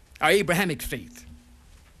 our Abrahamic faith,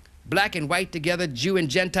 black and white together, Jew and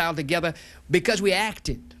Gentile together, because we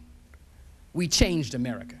acted, we changed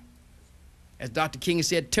America. As Dr. King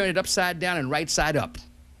said, turn it upside down and right side up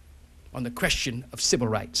on the question of civil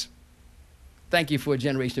rights. Thank you for a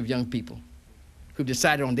generation of young people who've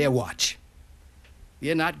decided on their watch.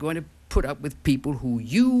 They're not going to put up with people who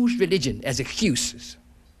use religion as excuses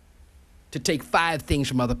to take 5 things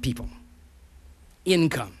from other people: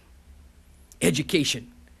 income,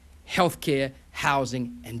 education, healthcare,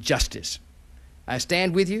 housing, and justice. I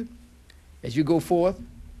stand with you as you go forth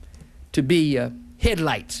to be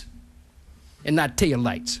headlights and not tail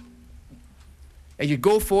lights. As you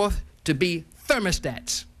go forth to be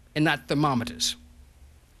thermostats and not thermometers.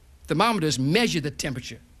 Thermometers measure the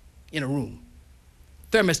temperature in a room.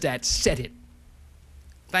 Thermostats set it.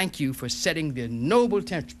 Thank you for setting the noble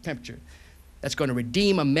temperature that's going to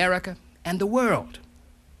redeem America and the world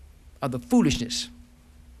of the foolishness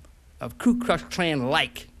of Ku Klux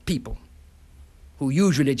Klan-like people who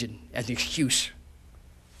use religion as an excuse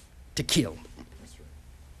to kill.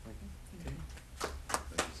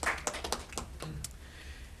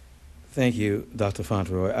 Thank you, Dr.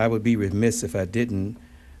 Fauntroy. I would be remiss if I didn't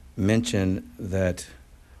mention that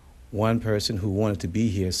one person who wanted to be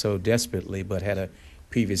here so desperately but had a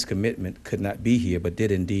previous commitment could not be here, but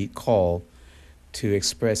did indeed call to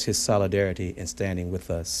express his solidarity in standing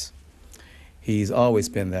with us. He's always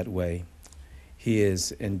been that way. He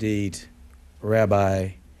is indeed Rabbi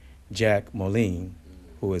Jack Moline,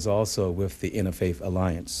 who is also with the Interfaith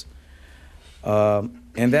Alliance.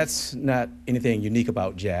 And that's not anything unique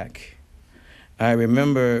about Jack. I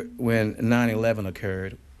remember when 9/11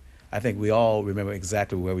 occurred, I think we all remember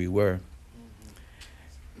exactly where we were.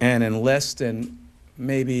 And in less than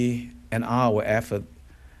maybe an hour after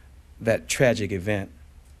that tragic event,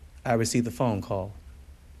 I received a phone call.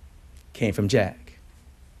 Came from Jack,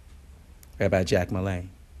 Rabbi Jack Moline,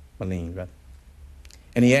 rather.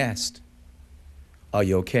 And he asked, "Are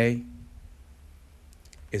you okay?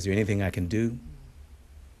 Is there anything I can do?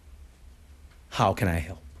 How can I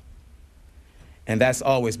help?" And that's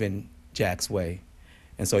always been Jack's way.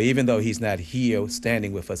 And so even though he's not here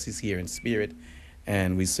standing with us, he's here in spirit,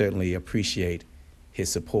 and we certainly appreciate his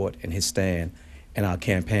support and his stand in our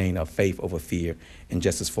campaign of faith over fear and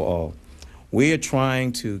justice for all. We are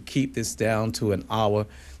trying to keep this down to an hour,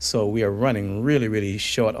 so we are running really, really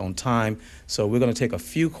short on time. So we're going to take a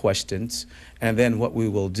few questions, and then what we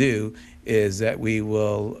will do is that we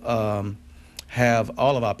will have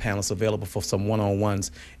all of our panelists available for some one-on-ones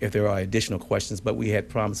if there are additional questions, but we had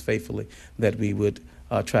promised faithfully that we would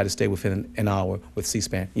try to stay within an hour with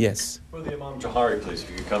C-SPAN. Yes? For the Imam Johari, please, if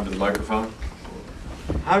you could come to the microphone.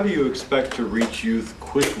 How do you expect to reach youth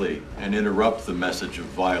quickly and interrupt the message of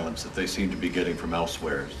violence that they seem to be getting from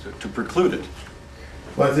elsewhere, to preclude it?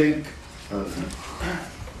 Well, I think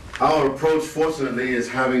our approach, fortunately, is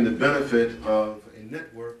having the benefit of a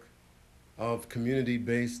network of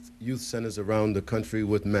community-based youth centers around the country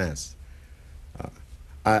with mass.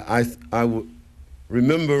 I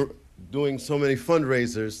remember doing so many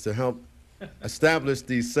fundraisers to help establish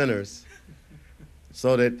these centers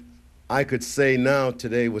so that I could say now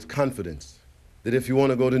today with confidence that if you want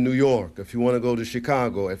to go to New York, if you want to go to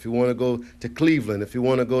Chicago, if you want to go to Cleveland, if you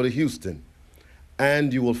want to go to Houston,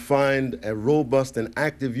 and you will find a robust and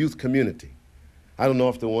active youth community. I don't know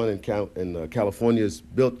if the one in California is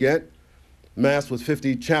built yet. Mass with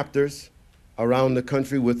 50 chapters around the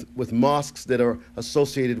country with mosques that are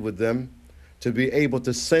associated with them, to be able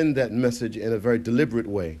to send that message in a very deliberate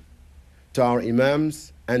way to our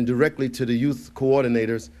imams and directly to the youth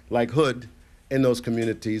coordinators like Hood in those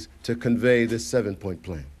communities to convey this 7-point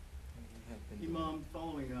plan. Imam,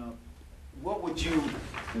 following up, what would you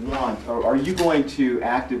want, or are you going to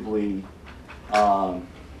actively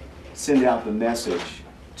send out the message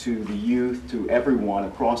to the youth, to everyone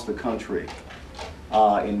across the country,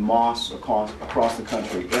 in mosques across the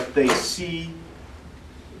country, if they see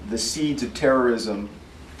the seeds of terrorism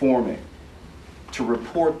forming, to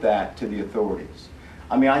report that to the authorities?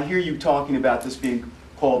 I mean, I hear you talking about this being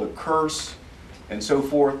called a curse and so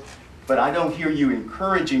forth, but I don't hear you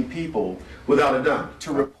encouraging people, without a doubt,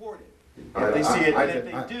 to report it. If they see it, and if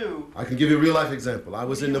they do, I can give you a real life example. I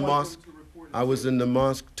was in the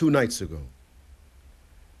mosque 2 nights ago,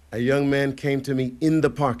 a young man came to me in the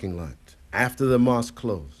parking lot after the mosque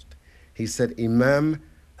closed. He said, Imam,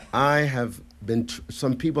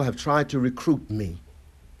 some people have tried to recruit me.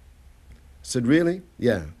 I said, really?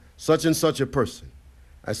 Yeah, such and such a person.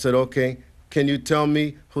 I said, okay, can you tell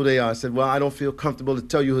me who they are? I said, well, I don't feel comfortable to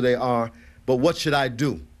tell you who they are, but what should I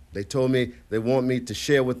do? They told me they want me to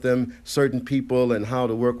share with them certain people and how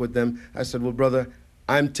to work with them. I said, well, brother,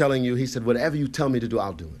 I'm telling you. He said, whatever you tell me to do,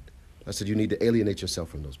 I'll do it. I said, you need to alienate yourself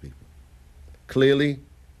from those people. Clearly,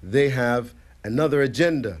 they have another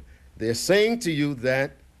agenda. They're saying to you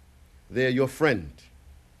that they're your friend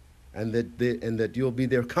and that you'll be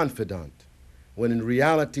their confidant, when in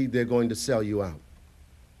reality, they're going to sell you out.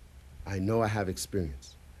 I know, I have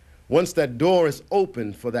experience. Once that door is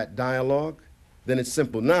open for that dialogue, then it's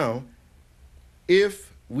simple. Now,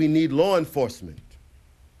 if we need law enforcement,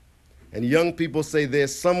 and young people say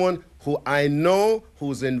there's someone who I know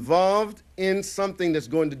who's involved in something that's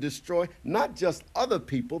going to destroy not just other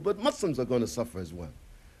people, but Muslims are going to suffer as well.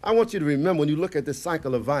 I want you to remember, when you look at this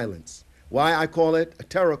cycle of violence, why I call it a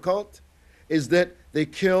terror cult is that they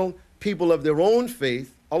kill people of their own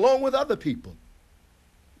faith along with other people.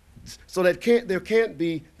 So that there can't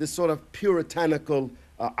be this sort of puritanical,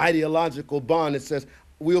 ideological bond that says,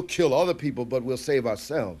 we'll kill other people, but we'll save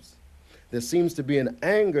ourselves. There seems to be an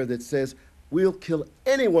anger that says, we'll kill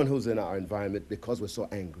anyone who's in our environment because we're so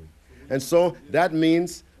angry. And so that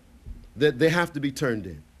means that they have to be turned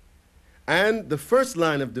in. And the first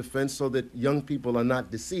line of defense, so that young people are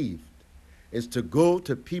not deceived, is to go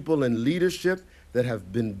to people in leadership that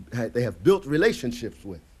they have built relationships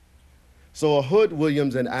with. So a Hood,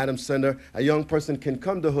 Williams, and Adams Center, a young person can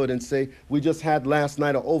come to Hood and say, we just had last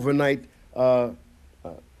night an overnight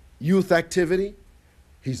youth activity.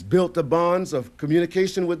 He's built the bonds of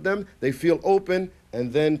communication with them. They feel open,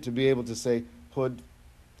 and then to be able to say, Hood,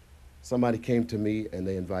 somebody came to me and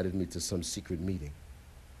they invited me to some secret meeting.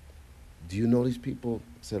 Do you know these people,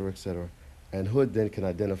 et cetera, et cetera? And Hood then can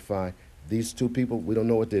identify these two people. We don't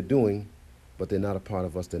know what they're doing, but they're not a part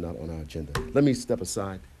of us. They're not on our agenda. Let me step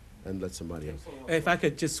aside and let somebody else. If I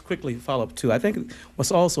could just quickly follow up too, I think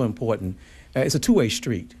what's also important, it's a two-way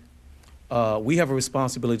street. We have a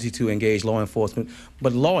responsibility to engage law enforcement,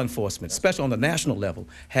 but law enforcement, especially on the national level,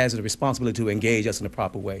 has a responsibility to engage us in the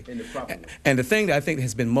proper way. And the thing that I think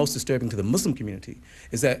has been most disturbing to the Muslim community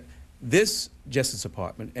is that this Justice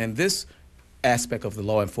Department and this aspect of the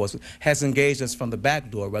law enforcement has engaged us from the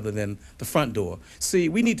back door rather than the front door. See,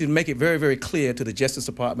 we need to make it very, very clear to the Justice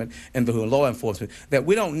Department and the law enforcement that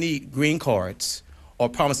we don't need green cards or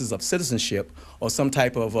promises of citizenship or some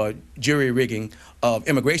type of jury rigging of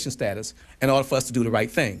immigration status in order for us to do the right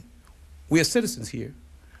thing. We are citizens here.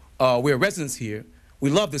 We're residents here.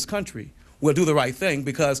 We love this country. We'll do the right thing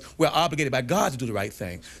because we're obligated by God to do the right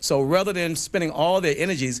thing. So rather than spending all their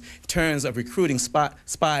energies in terms of recruiting spies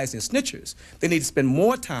and snitchers, they need to spend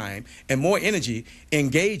more time and more energy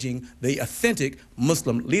engaging the authentic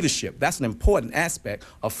Muslim leadership. That's an important aspect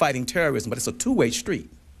of fighting terrorism, but it's a two-way street.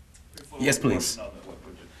 Yes, please.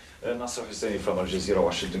 Nasser Husseini from Al Jazeera,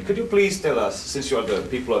 Washington. Could you please tell us, since you are the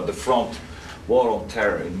people at the front, war on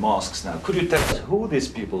terror in mosques now, could you tell us who these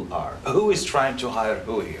people are? Who is trying to hire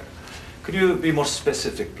who here? Could you be more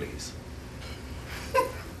specific, please?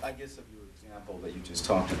 I guess of your example that you just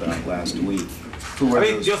talked about last week.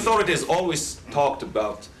 The authorities always talked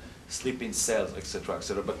about sleeping cells,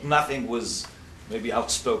 etc., but nothing was maybe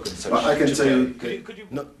outspoken. Such well, I can tell you, could you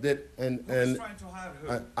no,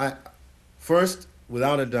 first,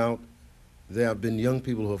 without a doubt, there have been young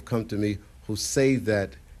people who have come to me who say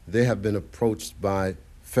that they have been approached by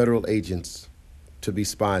federal agents to be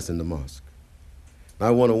spies in the mosque. I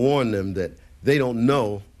want to warn them that they don't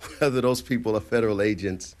know whether those people are federal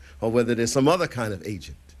agents or whether there's some other kind of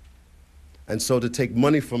agent. And so to take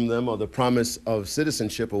money from them or the promise of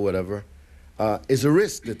citizenship or whatever is a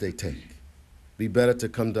risk that they take. Be better to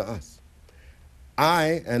come to us.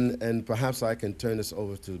 And perhaps I can turn this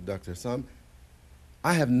over to Dr. Esam,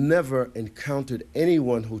 I have never encountered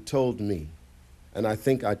anyone who told me, and I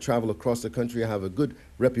think I travel across the country, I have a good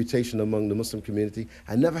reputation among the Muslim community.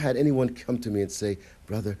 I never had anyone come to me and say,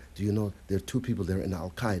 brother, do you know there are two people there in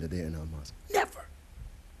Al-Qaeda there in our mosque? Never.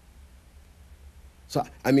 So,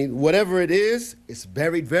 I mean, whatever it is, it's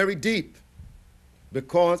buried very deep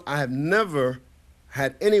because I have never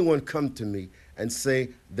had anyone come to me and say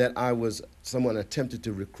that someone attempted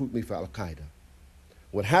to recruit me for Al-Qaeda.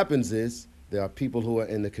 What happens is there are people who are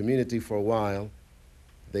in the community for a while,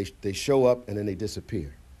 they show up and then they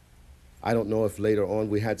disappear. I don't know if later on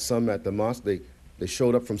we had some at the mosque, they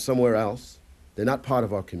showed up from somewhere else, they're not part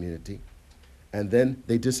of our community, and then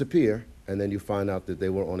they disappear, and then you find out that they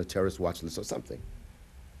were on a terrorist watch list or something.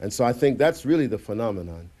 And so I think that's really the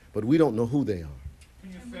phenomenon, but we don't know who they are.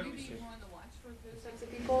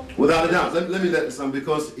 Without a doubt. Let me let this on,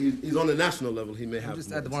 because he's on the national level, he may have. I'll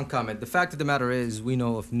just add one comment. The fact of the matter is, we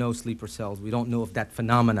know of no sleeper cells. We don't know of that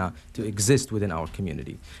phenomena to exist within our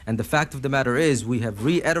community. And the fact of the matter is, we have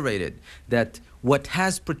reiterated that what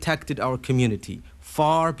has protected our community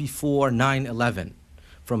far before 9/11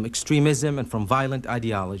 from extremism and from violent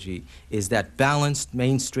ideology is that balanced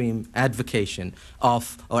mainstream advocacy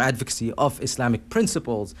of Islamic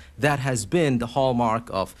principles that has been the hallmark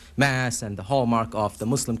of mass and the hallmark of the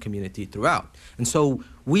Muslim community throughout. And so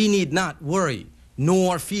we need not worry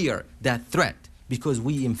nor fear that threat, because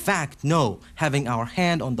we in fact know, having our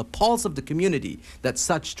hand on the pulse of the community, that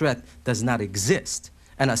such threat does not exist.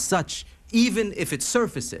 And as such, even if it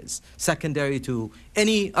surfaces secondary to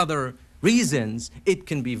any other reasons, it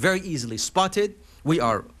can be very easily spotted. We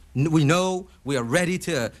know, we are ready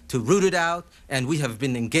to root it out, and we have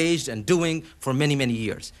been engaged and doing for many, many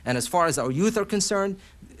years. And as far as our youth are concerned,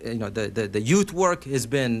 you know, the youth work has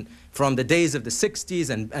been from the days of the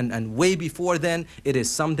 60s and way before then. It is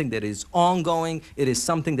something that is ongoing. It is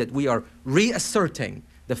something that we are reasserting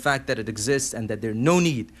the fact that it exists and that there's no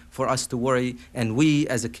need for us to worry. And we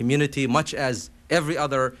as a community, much as every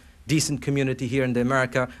other decent community here in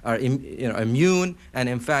America, are immune and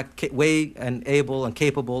in fact way and able and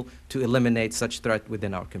capable to eliminate such threat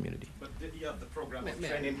within our community. But the program of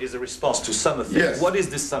training is a response to something. Yes. What is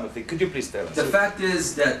this something? Could you please tell us? The fact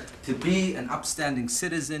is that to be an upstanding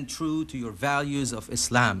citizen true to your values of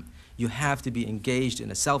Islam, you have to be engaged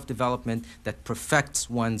in a self-development that perfects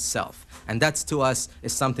oneself. And that's, to us,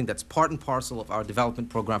 is something that's part and parcel of our development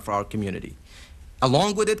program for our community.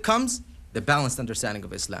 Along with it comes the balanced understanding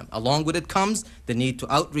of Islam. Along with it comes the need to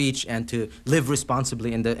outreach and to live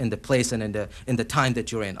responsibly in the place and in the time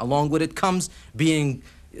that you're in. Along with it comes being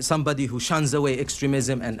somebody who shuns away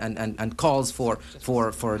extremism and calls for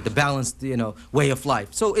the balanced, you know, way of life.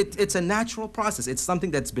 So it's a natural process. It's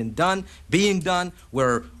something that's been done, being done.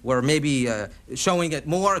 We're maybe showing it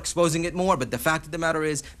more, exposing it more, but the fact of the matter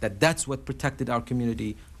is that that's what protected our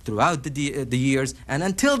community throughout the years, and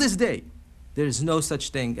until this day. There is no such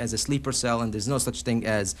thing as a sleeper cell, and there's no such thing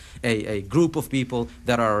as a group of people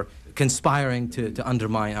that are conspiring to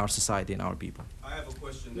undermine our society and our people. I have a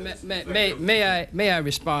question. May I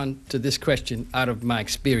respond to this question out of my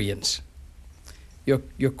experience? Your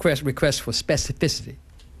request for specificity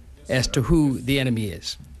as to who the enemy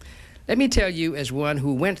is. Let me tell you, as one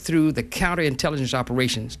who went through the counterintelligence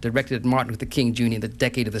operations directed at Martin Luther King Jr. in the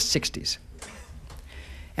decade of the 60s,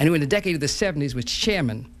 and who in the decade of the 70s was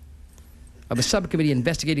chairman of a subcommittee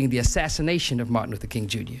investigating the assassination of Martin Luther King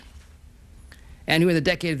Jr., and who in the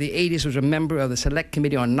decade of the 80s was a member of the Select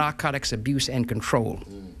Committee on Narcotics Abuse and Control,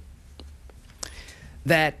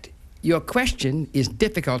 that your question is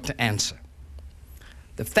difficult to answer.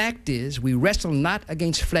 The fact is, we wrestle not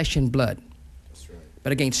against flesh and blood,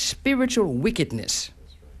 but against spiritual wickedness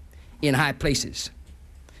in high places.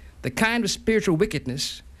 The kind of spiritual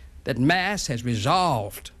wickedness that mass has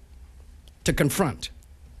resolved to confront.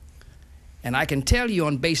 And I can tell you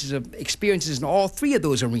on basis of experiences in all three of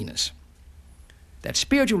those arenas that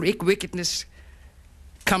spiritual wickedness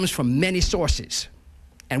comes from many sources.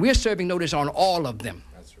 And we're serving notice on all of them.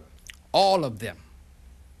 That's right. All of them.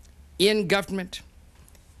 In government,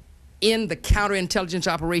 in the counterintelligence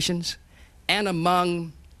operations, and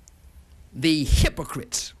among the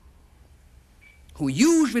hypocrites who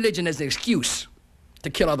use religion as an excuse to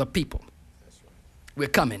kill other people. That's right. We're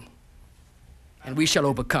coming, and we shall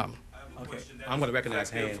overcome. Okay, I'm going to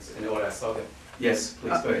recognize hands in order. Okay. Yes,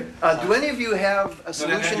 please, go ahead. Do any of you have a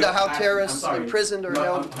solution to how terrorists are imprisoned or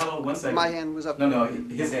held? Hold on 1 second. My hand was up. No,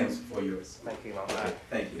 his hand's before yours. Thank you, Mom.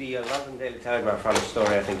 Thank you. The London Daily Telegraph ran a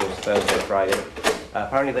story, I think it was Thursday or Friday.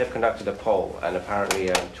 Apparently they've conducted a poll, and apparently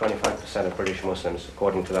 25% of British Muslims,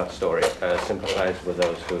 according to that story, sympathize with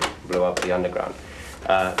those who blew up the underground.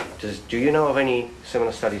 Do you know of any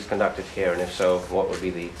similar studies conducted here, and if so, what would be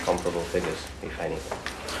the comparable figures, if any?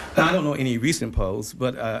 I don't know any recent polls,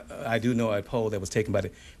 but I do know a poll that was taken by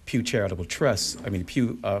the Pew Charitable Trust,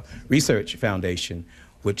 Pew Research Foundation,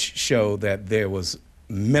 which showed that there was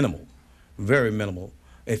minimal, very minimal,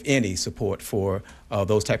 if any, support for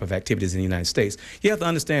those type of activities in the United States. You have to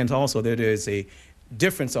understand also that there is a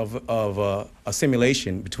difference of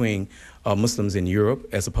assimilation between Muslims in Europe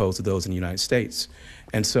as opposed to those in the United States.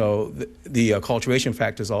 And so the acculturation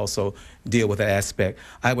factors also deal with that aspect.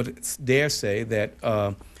 I would dare say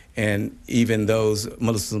that and even those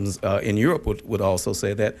Muslims in Europe would also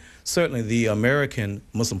say that certainly the American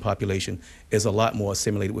Muslim population is a lot more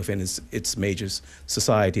assimilated within its major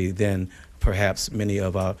society than perhaps many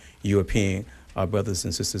of our European our brothers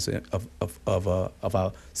and sisters of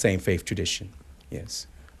our same faith tradition. Yes.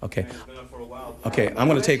 Okay. Okay, I'm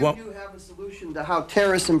going to take one. Do you have a solution to how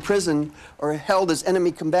terrorists in prison or held as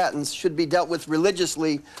enemy combatants should be dealt with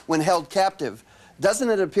religiously when held captive? Doesn't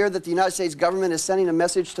it appear that the United States government is sending a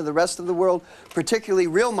message to the rest of the world, particularly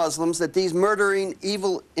real Muslims, that these murdering,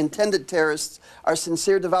 evil, intended terrorists are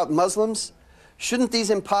sincere, devout Muslims? Shouldn't these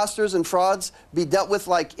imposters and frauds be dealt with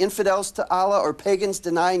like infidels to Allah or pagans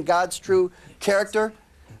denying God's true character?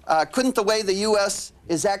 Couldn't the way the U.S.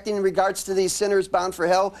 is acting in regards to these sinners bound for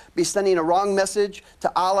hell be sending a wrong message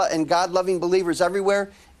to Allah and God-loving believers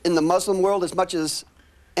everywhere in the Muslim world as much as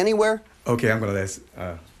anywhere? Okay, I'm going to ask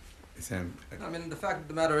Sam. I mean, the fact of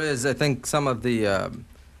the matter is, I think some of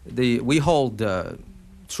we hold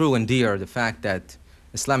true and dear the fact that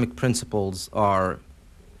Islamic principles are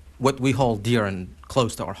what we hold dear and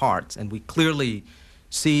close to our hearts, and we clearly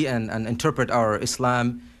see and interpret our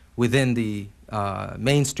Islam within the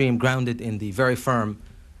mainstream, grounded in the very firm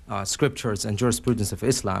scriptures and jurisprudence of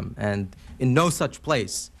Islam. And in no such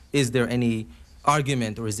place is there any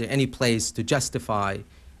argument or is there any place to justify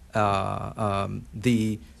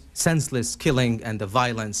the senseless killing and the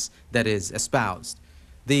violence that is espoused.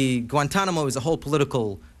 The Guantanamo is a whole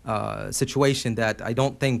political situation that I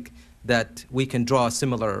don't think that we can draw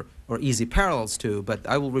similar or easy parallels to, but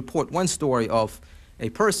I will report one story of a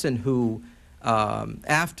person who,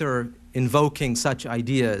 after invoking such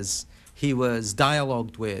ideas, he was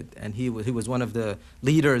dialogued with, and he was one of the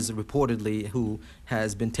leaders reportedly who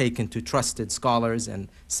has been taken to trusted scholars and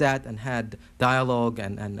sat and had dialogue,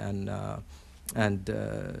 and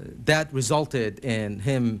that resulted in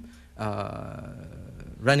him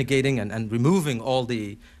renegating and removing all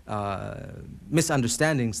the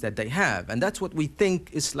misunderstandings that they have. And that's what we think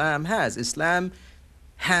Islam has. Islam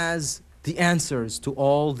has the answers to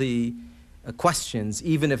all the questions,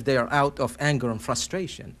 even if they are out of anger and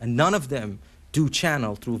frustration. And none of them do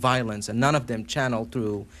channel through violence, and none of them channel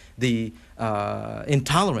through the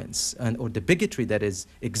intolerance or the bigotry that is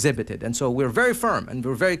exhibited. And so we're very firm and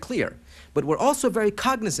we're very clear. But we're also very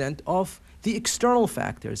cognizant of the external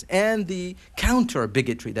factors and the counter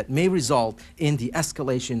bigotry that may result in the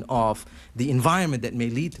escalation of the environment that may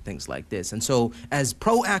lead to things like this. And so as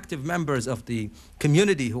proactive members of the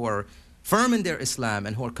community who are firm in their Islam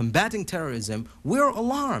and who are combating terrorism, we're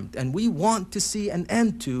alarmed, and we want to see an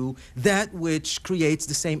end to that which creates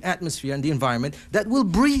the same atmosphere and the environment that will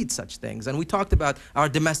breed such things. And we talked about our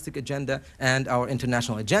domestic agenda and our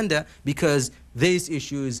international agenda because these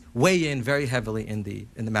issues weigh in very heavily in the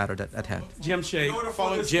matter at hand. Jim Shea, in order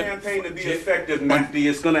for this campaign to be effective, Mahdi,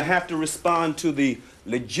 it's going to have to respond to the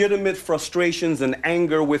legitimate frustrations and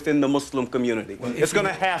anger within the Muslim community. Well, it's going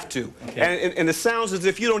to have to. Okay. And it sounds as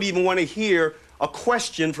if you don't even want to hear a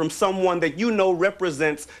question from someone that you know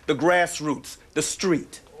represents the grassroots, the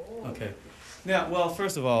street. Okay. Now, well,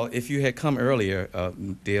 first of all, if you had come earlier,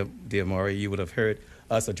 dear Maury, you would have heard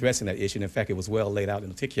us addressing that issue. And in fact, it was well laid out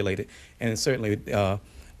and articulated. And certainly,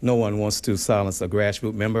 no one wants to silence a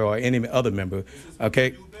grassroots member or any other member.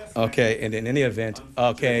 Okay. Okay. And in any event,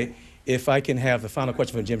 okay. If I can have the final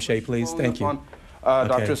question from Jim Shea, please. Thank you.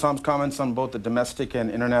 Dr. Esam's comments on both the domestic and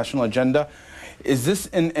international agenda. Is this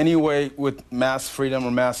in any way with mass freedom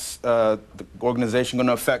or mass the organization going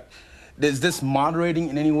to affect, is this moderating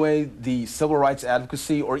in any way the civil rights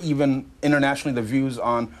advocacy or even internationally the views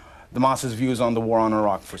on, the Hamas's views on the war on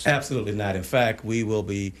Iraq? For some? Absolutely not. In fact, we will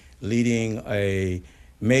be leading a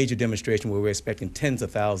major demonstration where we're expecting tens of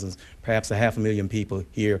thousands, perhaps 500,000 people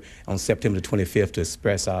here on September the 25th to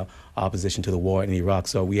express our opposition to the war in Iraq.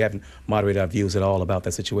 So we haven't moderated our views at all about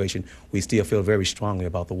that situation. We still feel very strongly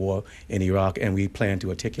about the war in Iraq, and we plan to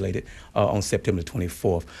articulate it on September the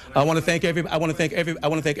 24th. I want to thank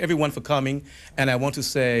everyone for coming, and I want to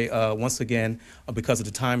say once again, because of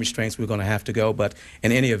the time restraints, we're going to have to go. But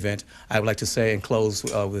in any event, I would like to say and close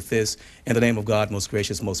with this: in the name of God, most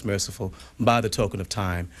gracious, most merciful, by the token of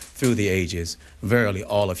time, through the ages, verily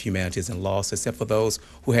all of humanity is in loss, except for those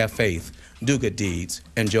who have faith, do good deeds,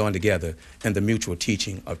 and join together in the mutual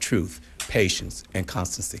teaching of truth, patience, and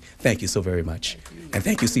constancy. Thank you so very much. And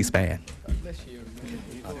thank you, C-SPAN.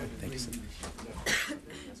 Thank you so much.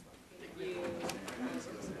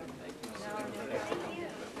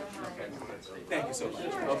 Thank you so much.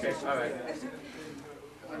 Okay, all right.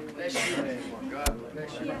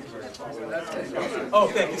 Oh,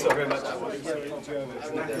 thank you so very much.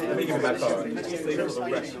 Let me give you my card. He was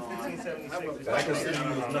arrested. I consider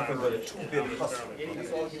you as nothing but a two-bit hustler.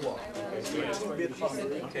 That's all you are. Two-bit hustler.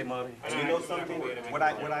 Okay, Mommy. And you know something? What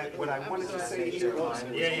I wanted to say here was,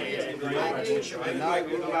 and now I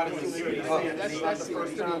really got to serious. That's the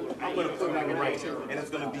first time I'm going to put it right, and it's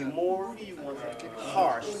going to be more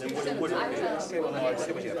harsh than what it would have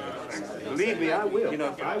been. Believe me, I will. You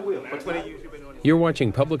know, I will. But when You're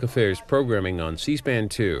watching Public Affairs programming on C-SPAN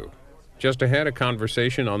 2. Just ahead, a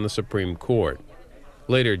conversation on the Supreme Court.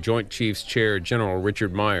 Later, Joint Chiefs Chair General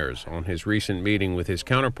Richard Myers on his recent meeting with his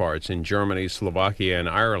counterparts in Germany, Slovakia, and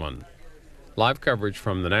Ireland. Live coverage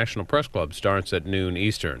from the National Press Club starts at noon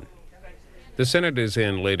Eastern. The Senate is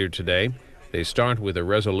in later today. They start with a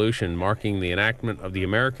resolution marking the enactment of the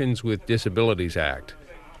Americans with Disabilities Act.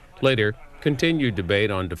 Later, continued debate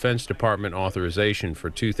on Defense Department authorization for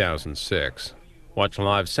 2006. Watch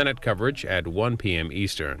live Senate coverage at 1 p.m.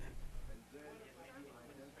 Eastern.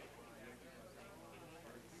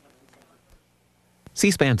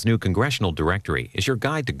 C-SPAN's new Congressional Directory is your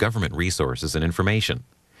guide to government resources and information.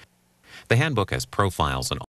 The handbook has profiles and